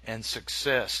 happiness, and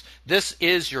success. This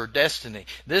is your destiny.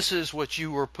 This is what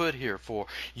you were put here for.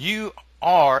 You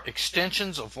are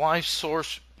extensions of life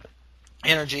source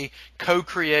energy,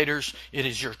 co-creators. It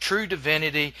is your true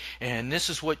divinity, and this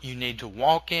is what you need to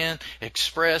walk in,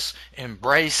 express,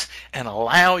 embrace, and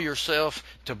allow yourself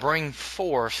to bring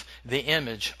forth the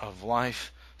image of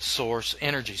life source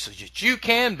energy so that you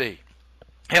can be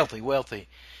healthy, wealthy,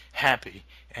 happy,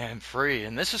 and free.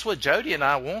 And this is what Jody and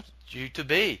I want you to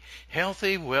be.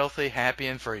 Healthy, wealthy, happy,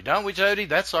 and free. Don't we, Jody?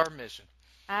 That's our mission.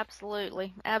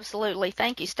 Absolutely. Absolutely.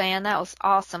 Thank you, Stan. That was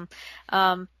awesome.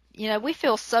 we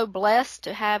feel so blessed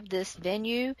to have this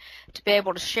venue to be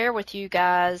able to share with you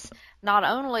guys not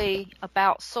only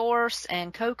about Source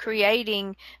and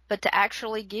co-creating, but to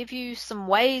actually give you some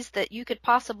ways that you could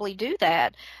possibly do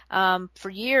that. For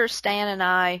years, Stan and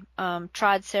I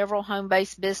tried several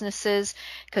home-based businesses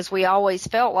because we always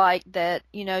felt like that,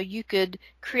 you could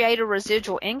create a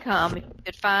residual income if you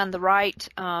could find the right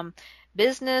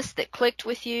business that clicked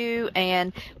with you,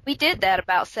 and we did that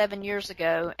about 7 years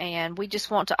ago, and we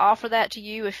just want to offer that to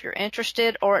you if you're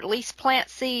interested, or at least plant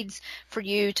seeds for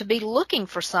you to be looking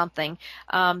for something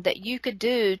that you could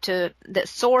do that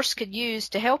Source could use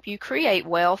to help you create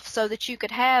wealth so that you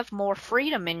could have more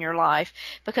freedom in your life,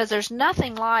 because there's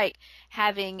nothing like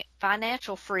having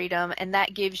financial freedom, and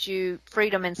that gives you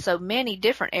freedom in so many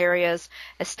different areas.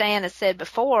 As Stan has said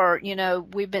before,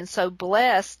 we've been so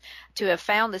blessed to have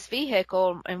found this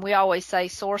vehicle, and we always say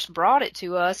Source brought it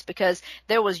to us because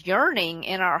there was yearning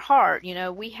in our heart.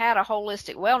 We had a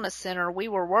holistic wellness center. We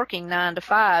were working 9 to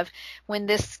 5 when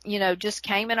this, just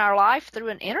came in our life through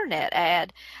an internet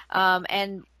ad.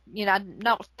 And I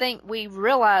don't think we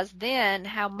realized then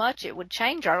how much it would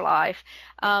change our life.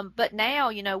 But now,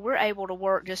 we're able to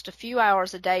work just a few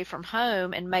hours a day from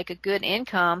home and make a good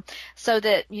income so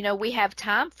that, we have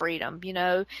time freedom.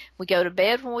 We go to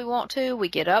bed when we want to. We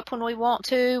get up when we want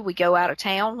to. We go out of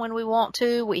town when we want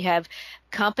to. We have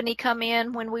company come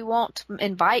in when we want to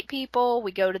invite people.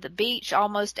 We go to the beach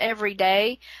almost every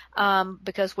day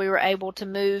because we were able to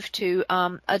move to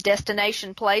a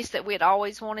destination place that we had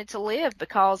always wanted to live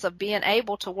because of being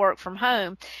able to work from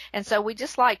home. And so we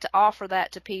just like to offer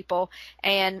that to people.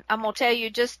 And I'm going to tell you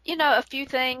just, a few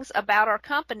things about our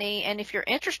company. And if you're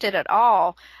interested at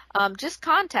all, just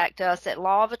contact us at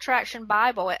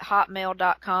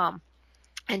lawofattractionbible@hotmail.com.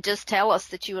 And just tell us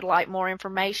that you would like more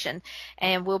information,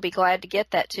 and we'll be glad to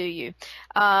get that to you.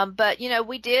 But,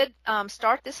 we did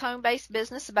start this home-based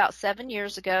business about 7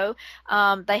 years ago.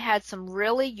 They had some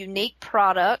really unique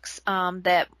products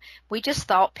that we just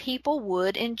thought people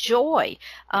would enjoy.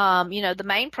 The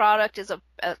main product is a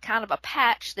kind of a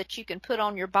patch that you can put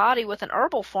on your body with an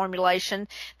herbal formulation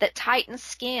that tightens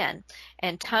skin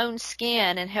and tones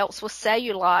skin and helps with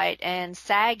cellulite and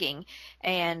sagging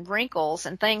and wrinkles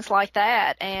and things like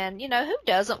that. And, who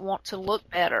doesn't want to look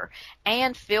better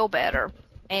and feel better?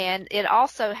 And it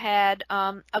also had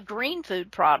a green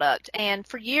food product. And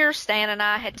for years, Stan and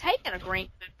I had taken a green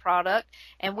food product,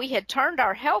 and we had turned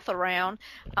our health around,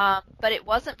 but it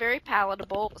wasn't very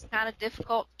palatable. It was kind of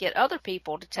difficult to get other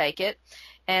people to take it.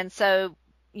 And so,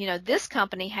 this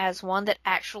company has one that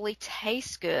actually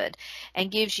tastes good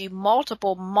and gives you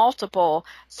multiple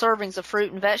servings of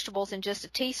fruit and vegetables in just a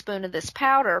teaspoon of this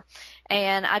powder.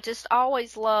 And I just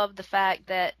always love the fact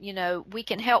that, we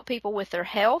can help people with their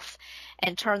health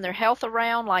and turn their health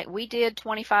around like we did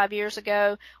 25 years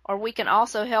ago, or we can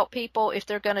also help people if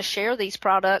they're going to share these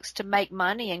products to make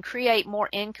money and create more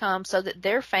income so that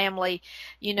their family,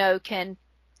 can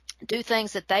do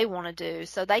things that they want to do,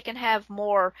 so they can have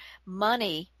more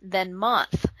money than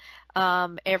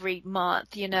every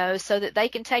month, so that they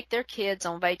can take their kids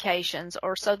on vacations,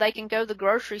 or so they can go to the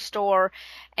grocery store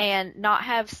and not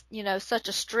have, such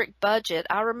a strict budget.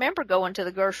 I remember going to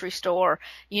the grocery store,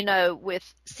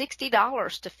 with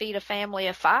 $60 to feed a family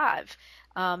of 5.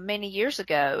 Many years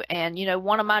ago. And,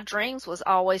 one of my dreams was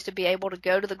always to be able to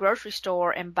go to the grocery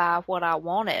store and buy what I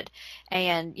wanted.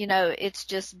 And, it's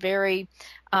just very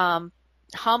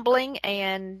humbling,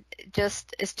 and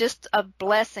it's just a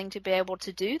blessing to be able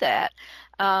to do that.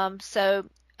 So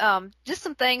just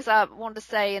some things I wanted to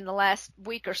say in the last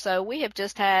week or so. We have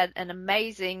just had an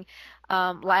amazing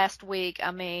last week.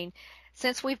 I mean,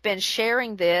 since we've been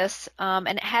sharing this, and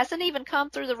it hasn't even come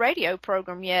through the radio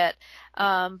program yet,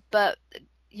 but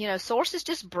Source is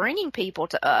just bringing people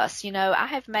to us. I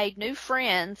have made new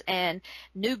friends and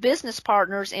new business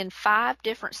partners in 5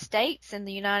 different states in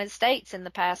the United States in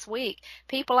the past week.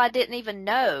 People I didn't even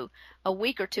know a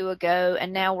week or 2 ago,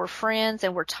 and now we're friends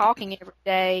and we're talking every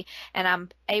day, and I'm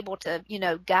able to,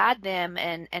 guide them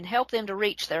and help them to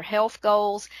reach their health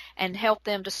goals and help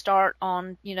them to start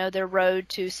on, their road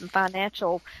to some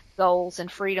financial goals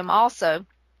and freedom also.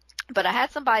 But I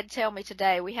had somebody tell me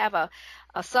today we have a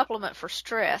supplement for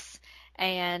stress,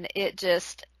 and it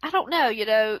just, I don't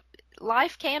know,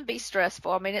 life can be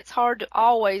stressful. I mean, it's hard to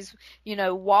always,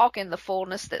 walk in the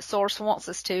fullness that Source wants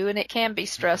us to, and it can be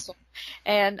stressful.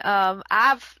 And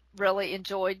I've really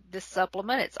enjoyed this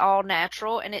supplement. It's all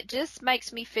natural, and it just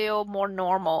makes me feel more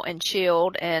normal and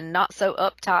chilled and not so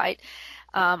uptight.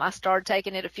 I started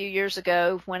taking it a few years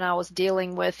ago when I was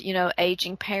dealing with,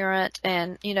 aging parent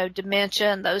and,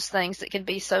 dementia and those things that can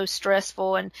be so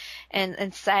stressful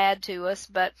and sad to us.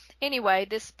 But anyway,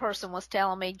 this person was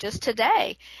telling me just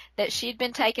today that she'd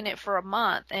been taking it for a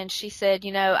month, and she said,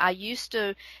 I used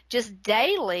to just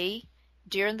daily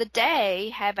during the day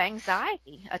have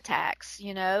anxiety attacks,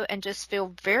 and just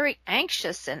feel very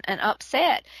anxious and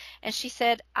upset. And she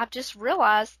said, I've just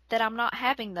realized that I'm not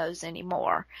having those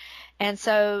anymore. And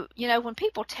so, when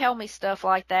people tell me stuff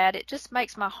like that, it just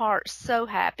makes my heart so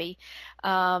happy.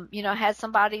 I had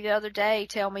somebody the other day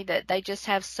tell me that they just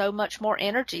have so much more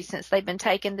energy since they've been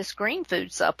taking this green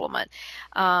food supplement.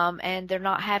 And they're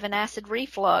not having acid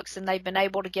reflux, and they've been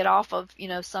able to get off of,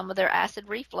 some of their acid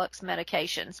reflux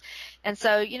medications. And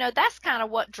so, that's kind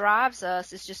of what drives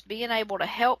us, is just being able to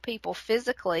help people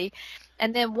physically.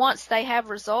 And then once they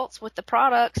have results with the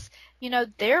products,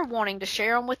 they're wanting to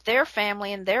share them with their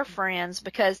family and their friends,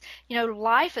 because,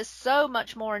 life is so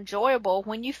much more enjoyable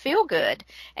when you feel good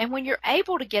and when you're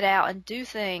able to get out and do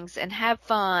things and have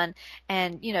fun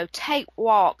and, take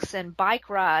walks and bike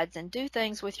rides and do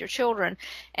things with your children.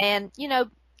 And,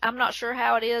 I'm not sure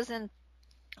how it is in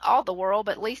all the world,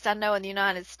 but at least I know in the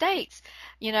United States,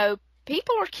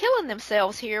 people are killing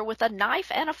themselves here with a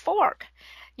knife and a fork.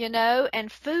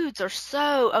 And foods are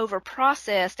so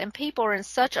over-processed, and people are in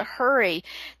such a hurry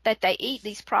that they eat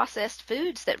these processed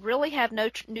foods that really have no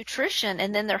nutrition,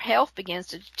 and then their health begins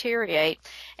to deteriorate.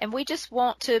 And we just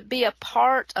want to be a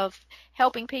part of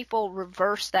helping people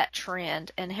reverse that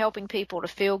trend and helping people to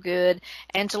feel good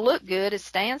and to look good, as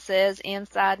Stan says,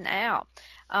 inside and out.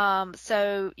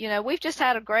 So, we've just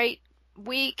had a great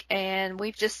week, and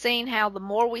we've just seen how the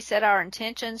more we set our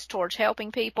intentions towards helping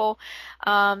people,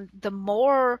 the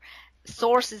more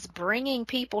Source is bringing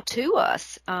people to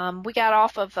us. We got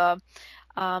off of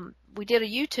we did a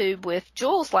YouTube with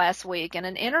Jules last week and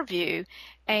an interview,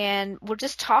 and we're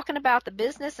just talking about the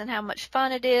business and how much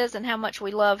fun it is and how much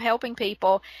we love helping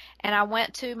people. And I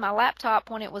went to my laptop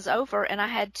when it was over, and I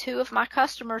had 2 of my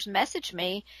customers message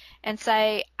me and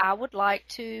say, I would like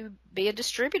to be a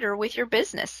distributor with your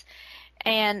business.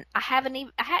 And I hadn't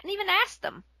even asked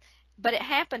them, but it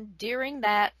happened during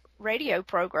that radio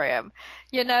program,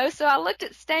 so I looked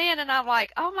at Stan and I'm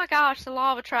like, oh my gosh, the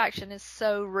law of attraction is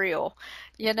so real.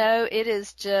 It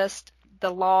is just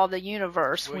the law of the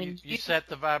universe. Well, when you set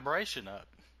the vibration up.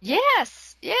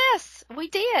 Yes, we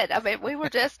did. I mean, we were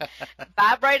just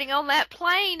vibrating on that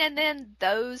plane, and then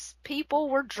those people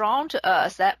were drawn to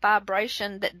us. That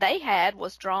vibration that they had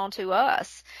was drawn to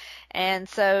us. And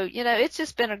so, it's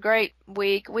just been a great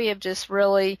week. We have just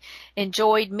really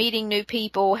enjoyed meeting new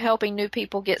people, helping new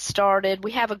people get started.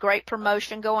 We have a great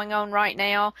promotion going on right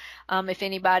now. If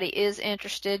anybody is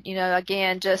interested,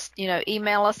 again, just,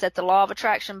 email us at the Law of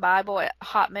Attraction Bible at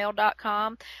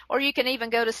hotmail.com, or you can even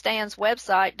go to Stan's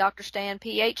website,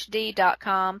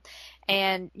 drstanphd.com,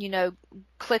 and,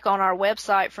 click on our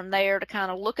website from there to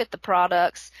kind of look at the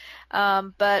products.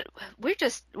 But we're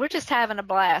just having a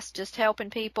blast, just helping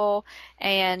people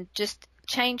and just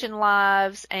changing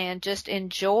lives and just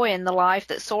enjoying the life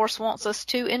that Source wants us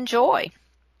to enjoy.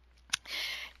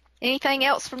 Anything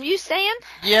else from you, Stan?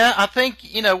 Yeah, I think,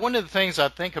 one of the things I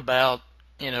think about,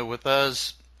 with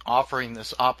us offering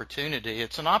this opportunity,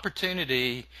 it's an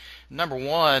opportunity, number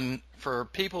one, for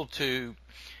people to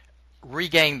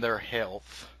regain their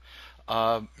health.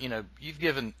 You've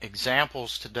given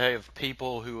examples today of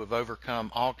people who have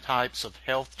overcome all types of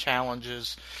health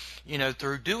challenges,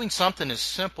 through doing something as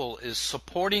simple as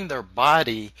supporting their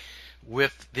body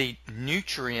with the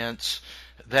nutrients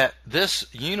that this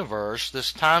universe,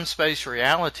 this time-space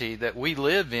reality that we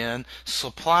live in,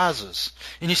 supplies us.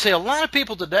 And you see, a lot of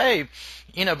people today,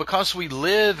 because we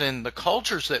live in the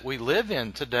cultures that we live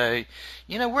in today,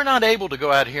 we're not able to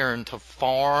go out here and to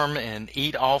farm and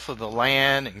eat off of the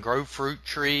land and grow fruit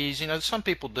trees. Some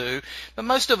people do, but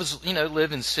most of us,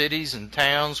 live in cities and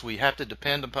towns. We have to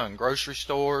depend upon grocery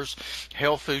stores,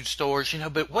 health food stores,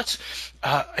 but what's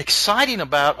exciting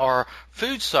about our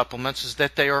food supplements is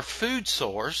that they are food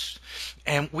sourced,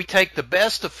 and we take the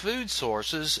best of food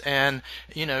sources and,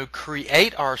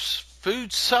 create our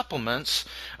food supplements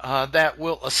that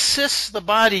will assist the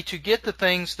body to get the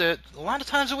things that a lot of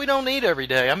times we don't need every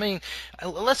day. I mean,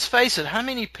 let's face it, how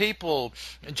many people,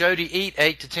 Jody, eat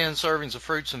 8 to 10 servings of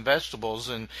fruits and vegetables,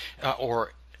 and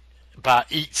or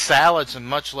eat salads and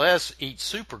much less eat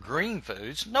super green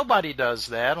foods. Nobody does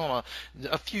that. On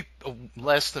a few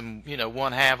less than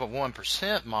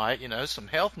 0.5% might. Some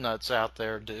health nuts out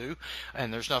there do,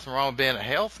 and there's nothing wrong with being a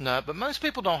health nut. But most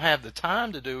people don't have the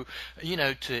time to do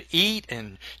to eat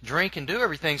and drink and do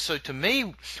everything. So to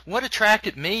me, what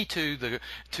attracted me to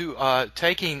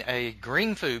taking a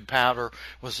green food powder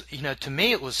was to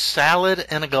me it was salad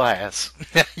in a glass.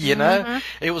 Mm-hmm.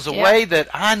 It was a Yeah. way that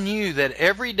I knew that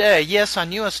every day. Yes, I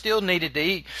knew I still needed to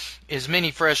eat as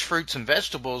many fresh fruits and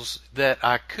vegetables that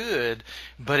I could,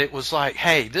 but it was like,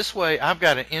 hey, this way I've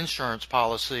got an insurance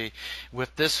policy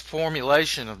with this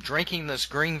formulation of drinking this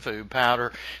green food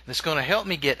powder that's going to help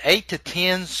me get 8 to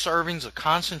 10 servings of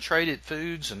concentrated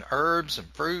foods and herbs and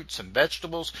fruits and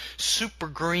vegetables, super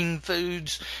green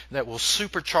foods that will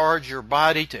supercharge your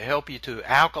body to help you to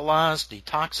alkalize,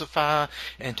 detoxify,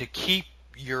 and to keep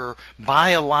your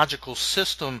biological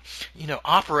system,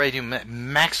 operating at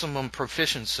maximum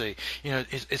proficiency.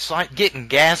 It's like getting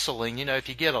gasoline. If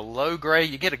you get a low grade,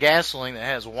 you get a gasoline that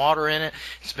has water in it,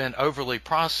 it's been overly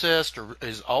processed or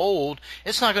is old,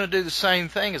 it's not going to do the same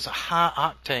thing as a high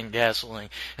octane gasoline.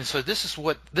 And so this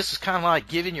is kind of like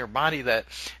giving your body that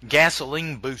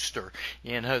gasoline booster,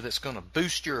 that's going to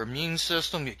boost your immune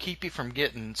system, to keep you from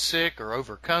getting sick or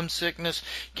overcome sickness,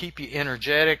 keep you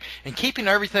energetic, and keeping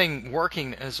everything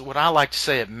working is what I like to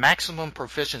say at maximum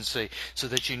proficiency, so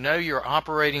that you're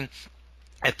operating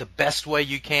at the best way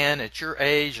you can at your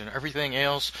age and everything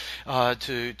else,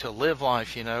 to live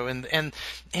life, and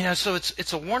so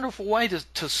it's a wonderful way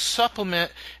to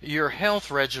supplement your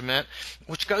health regimen,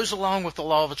 which goes along with the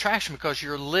law of attraction, because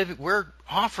we're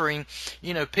offering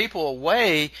people a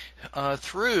way,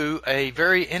 through a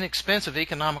very inexpensive,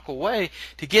 economical way,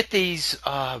 to get these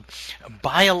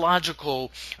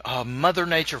biological Mother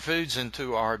Nature foods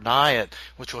into our diet,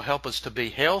 which will help us to be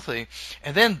healthy.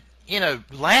 And then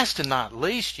last and not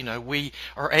least, we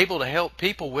are able to help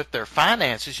people with their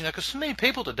finances, because so many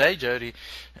people today, Jody,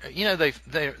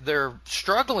 they're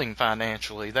struggling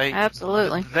financially.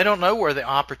 Absolutely. They don't know where the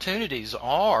opportunities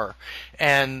are,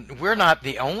 and we're not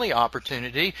the only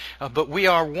opportunity, but we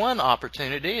are one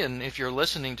opportunity. And if you're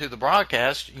listening to the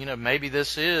broadcast, maybe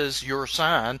this is your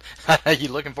sign.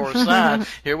 You're looking for a sign.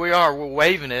 Here we are. We're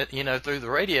waving it, through the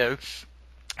radio.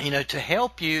 To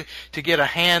help you to get a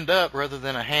hand up rather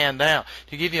than a hand out,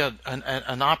 to give you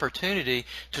an opportunity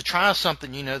to try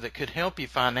something, that could help you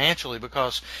financially.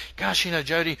 Because, gosh,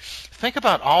 Jody, think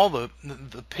about all the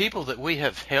people that we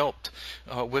have helped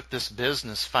with this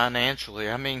business financially.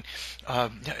 I mean,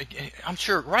 I'm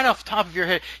sure right off the top of your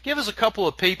head, give us a couple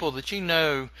of people that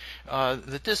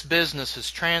that this business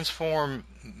has transformed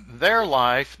their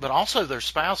life, but also their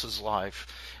spouse's life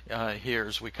here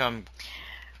as we come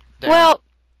down. Well,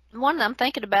 one I'm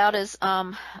thinking about is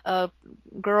a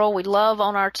girl we love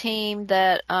on our team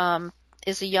that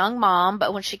is a young mom,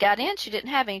 but when she got in, she didn't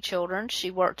have any children.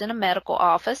 She worked in a medical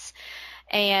office,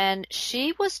 and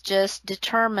she was just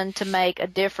determined to make a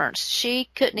difference. She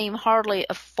couldn't even hardly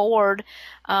afford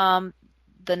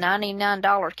the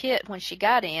 $99 kit when she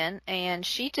got in, and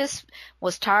she just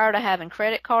was tired of having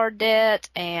credit card debt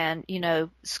and,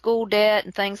 school debt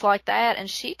and things like that. And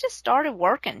she just started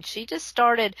working. She just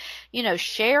started,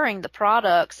 sharing the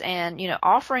products and,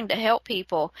 offering to help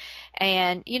people.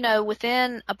 And,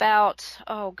 within about,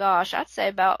 I'd say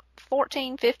about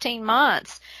 14, 15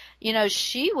 months,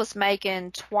 she was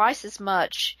making twice as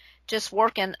much just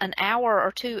working an hour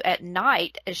or two at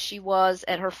night as she was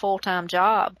at her full-time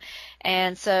job.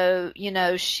 And so,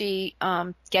 she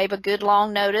gave a good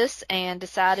long notice and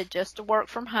decided just to work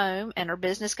from home, and her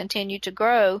business continued to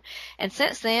grow. And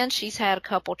since then, she's had a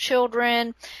couple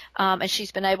children, and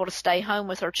she's been able to stay home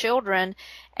with her children.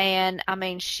 And,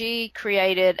 she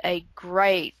created a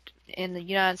great, in the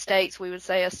United States, we would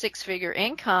say a 6-figure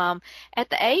income at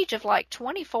the age of like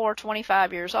 24,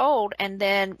 25 years old. And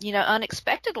then,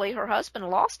 unexpectedly, her husband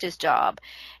lost his job.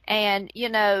 And,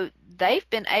 they've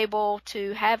been able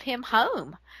to have him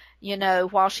home,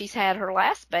 while she's had her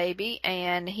last baby,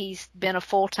 and he's been a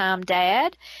full-time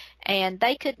dad. And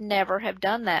they could never have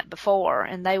done that before,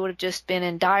 and they would have just been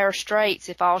in dire straits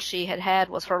if all she had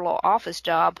was her little office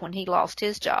job when he lost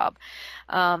his job.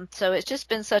 So it's just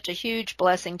been such a huge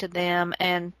blessing to them.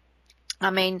 And,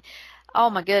 oh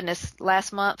my goodness,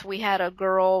 last month we had a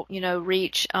girl,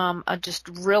 reach a just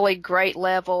really great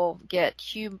level, get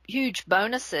huge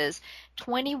bonuses,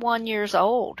 21 years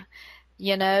old.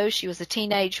 She was a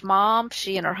teenage mom.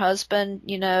 She and her husband,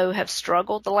 have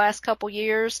struggled the last couple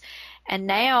years. And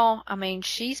now,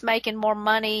 she's making more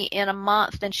money in a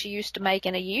month than she used to make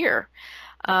in a year.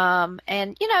 And,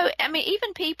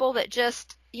 even people that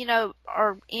just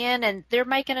are in and they're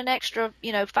making an extra,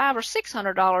 $500 or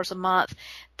 $600 a month,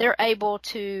 they're able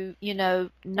to,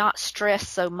 not stress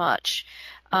so much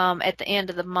at the end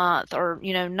of the month, or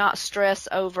not stress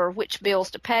over which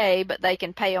bills to pay, but they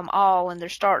can pay them all, and they're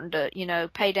starting to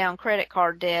pay down credit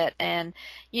card debt and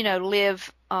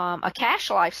live a cash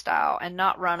lifestyle and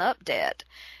not run up debt.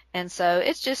 And so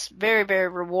it's just very, very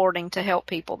rewarding to help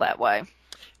people that way.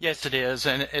 Yes, it is,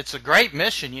 and it's a great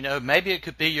mission. Maybe it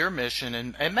could be your mission,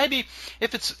 and maybe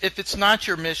if it's not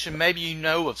your mission, maybe you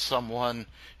know of someone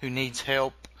who needs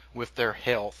help with their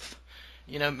health.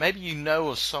 Maybe you know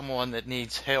of someone that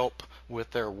needs help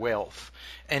with their wealth.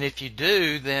 And if you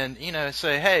do, then,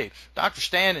 say, hey, Dr.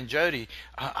 Stan and Jody,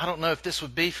 I don't know if this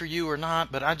would be for you or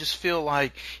not, but I just feel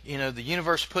like, the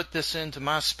universe put this into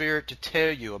my spirit to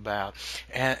tell you about.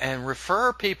 And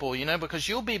refer people, because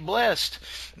you'll be blessed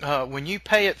when you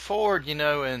pay it forward,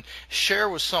 and share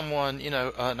with someone,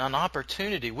 an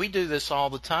opportunity. We do this all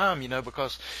the time,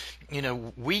 because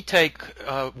we take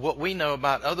what we know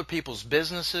about other people's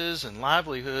businesses and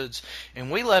livelihoods,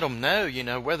 and we let them know,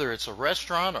 whether it's a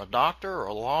restaurant, a doctor, or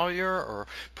a lawyer, or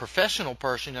professional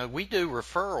person, we do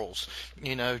referrals,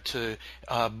 to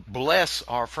bless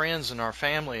our friends and our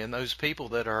family and those people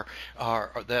that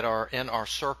are in our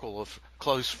circle of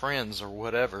close friends or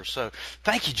whatever. So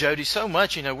thank you, Jody, so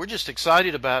much. We're just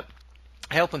excited about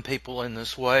helping people in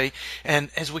this way.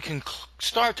 And as we can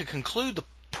start to conclude the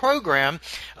program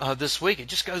this week, it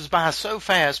just goes by so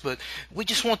fast, but we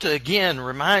just want to again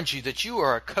remind you that you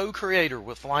are a co-creator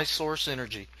with Life Source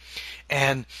Energy,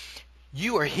 and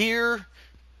you are here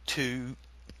to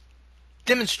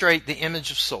demonstrate the image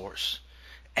of Source.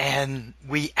 And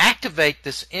we activate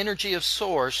this energy of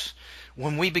Source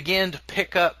when we begin to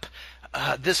pick up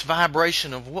this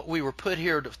vibration of what we were put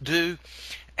here to do.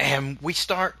 And we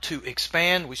start to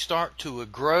expand, we start to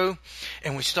grow,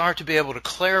 and we start to be able to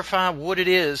clarify what it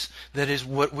is that is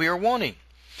what we are wanting.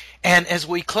 And as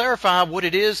we clarify what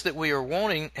it is that we are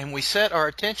wanting, and we set our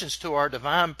attentions to our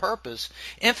divine purpose,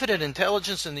 infinite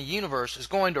intelligence in the universe is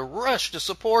going to rush to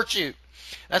support you.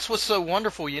 That's what's so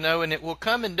wonderful, and it will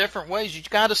come in different ways. You've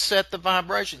got to set the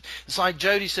vibration. It's like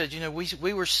Jody said,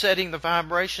 we were setting the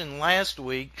vibration last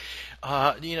week,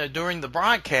 during the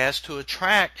broadcast to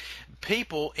attract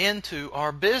people into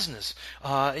our business,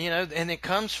 and it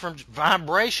comes from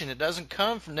vibration. It doesn't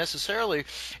come from necessarily,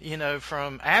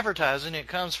 from advertising. It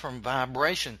comes from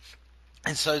vibration.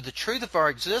 And so the truth of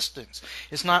our existence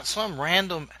is not some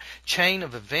random chain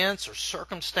of events or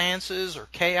circumstances or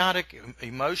chaotic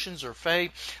emotions or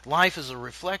fate. Life is a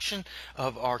reflection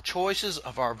of our choices,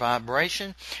 of our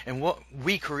vibration, and what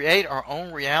we create our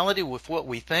own reality with what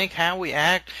we think, how we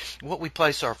act, what we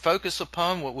place our focus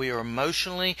upon, what we are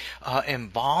emotionally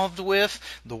involved with.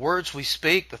 The words we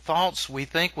speak, the thoughts we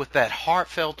think with that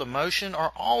heartfelt emotion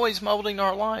are always molding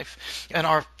our life. And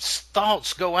our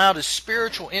thoughts go out as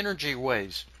spiritual energy waves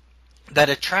that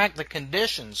attract the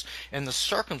conditions and the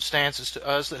circumstances to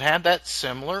us that have that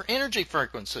similar energy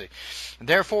frequency.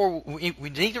 Therefore, we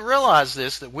need to realize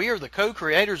this, that we are the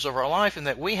co-creators of our life, and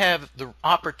that we have the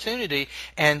opportunity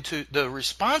and the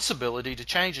responsibility to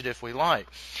change it if we like.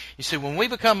 You see, when we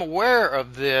become aware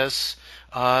of this,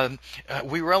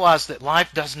 we realize that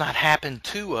life does not happen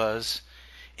to us,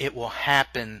 it will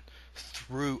happen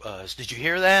through us. Did you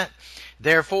hear that?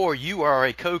 Therefore, you are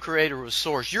a co-creator with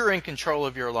Source. You're in control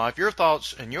of your life. Your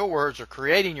thoughts and your words are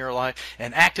creating your life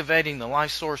and activating the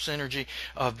life source energy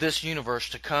of this universe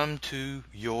to come to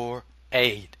your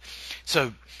aid.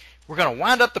 So we're going to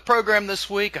wind up the program this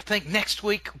week. I think next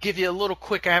week we'll give you a little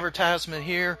quick advertisement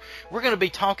here. We're going to be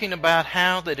talking about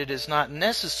how that it is not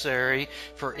necessary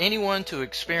for anyone to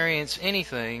experience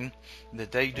anything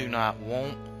that they do not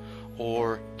want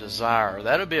or desire.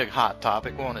 That'll be a hot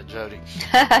topic, won't it, Jody?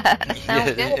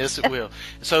 Yes, it will.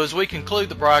 So as we conclude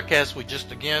the broadcast, we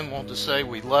just again want to say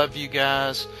we love you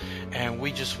guys, and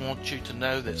we just want you to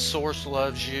know that Source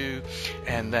loves you,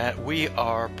 and that we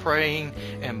are praying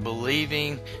and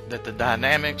believing that the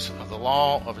dynamics of the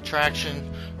law of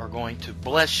attraction are going to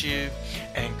bless you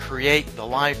and create the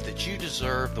life that you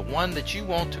deserve, the one that you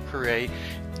want to create,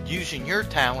 using your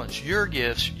talents, your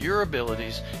gifts, your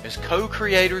abilities as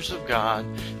co-creators of God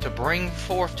to bring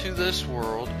forth to this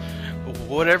world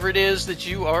whatever it is that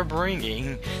you are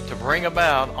bringing, to bring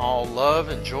about all love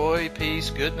and joy, peace,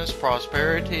 goodness,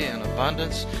 prosperity, and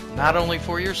abundance, not only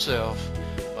for yourself,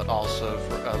 but also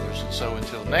for others. And so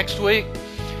until next week,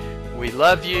 we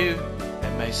love you,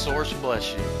 and may Source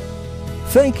bless you.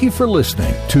 Thank you for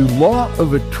listening to Law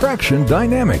of Attraction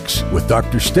Dynamics with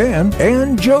Dr. Stan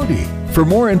and Jody. For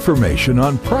more information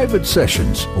on private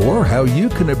sessions or how you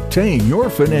can obtain your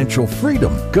financial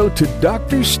freedom, go to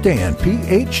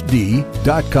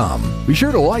drstanphd.com. Be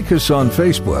sure to like us on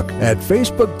Facebook at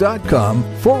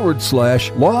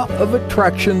facebook.com/Law of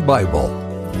Attraction Bible.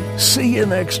 See you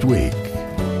next week.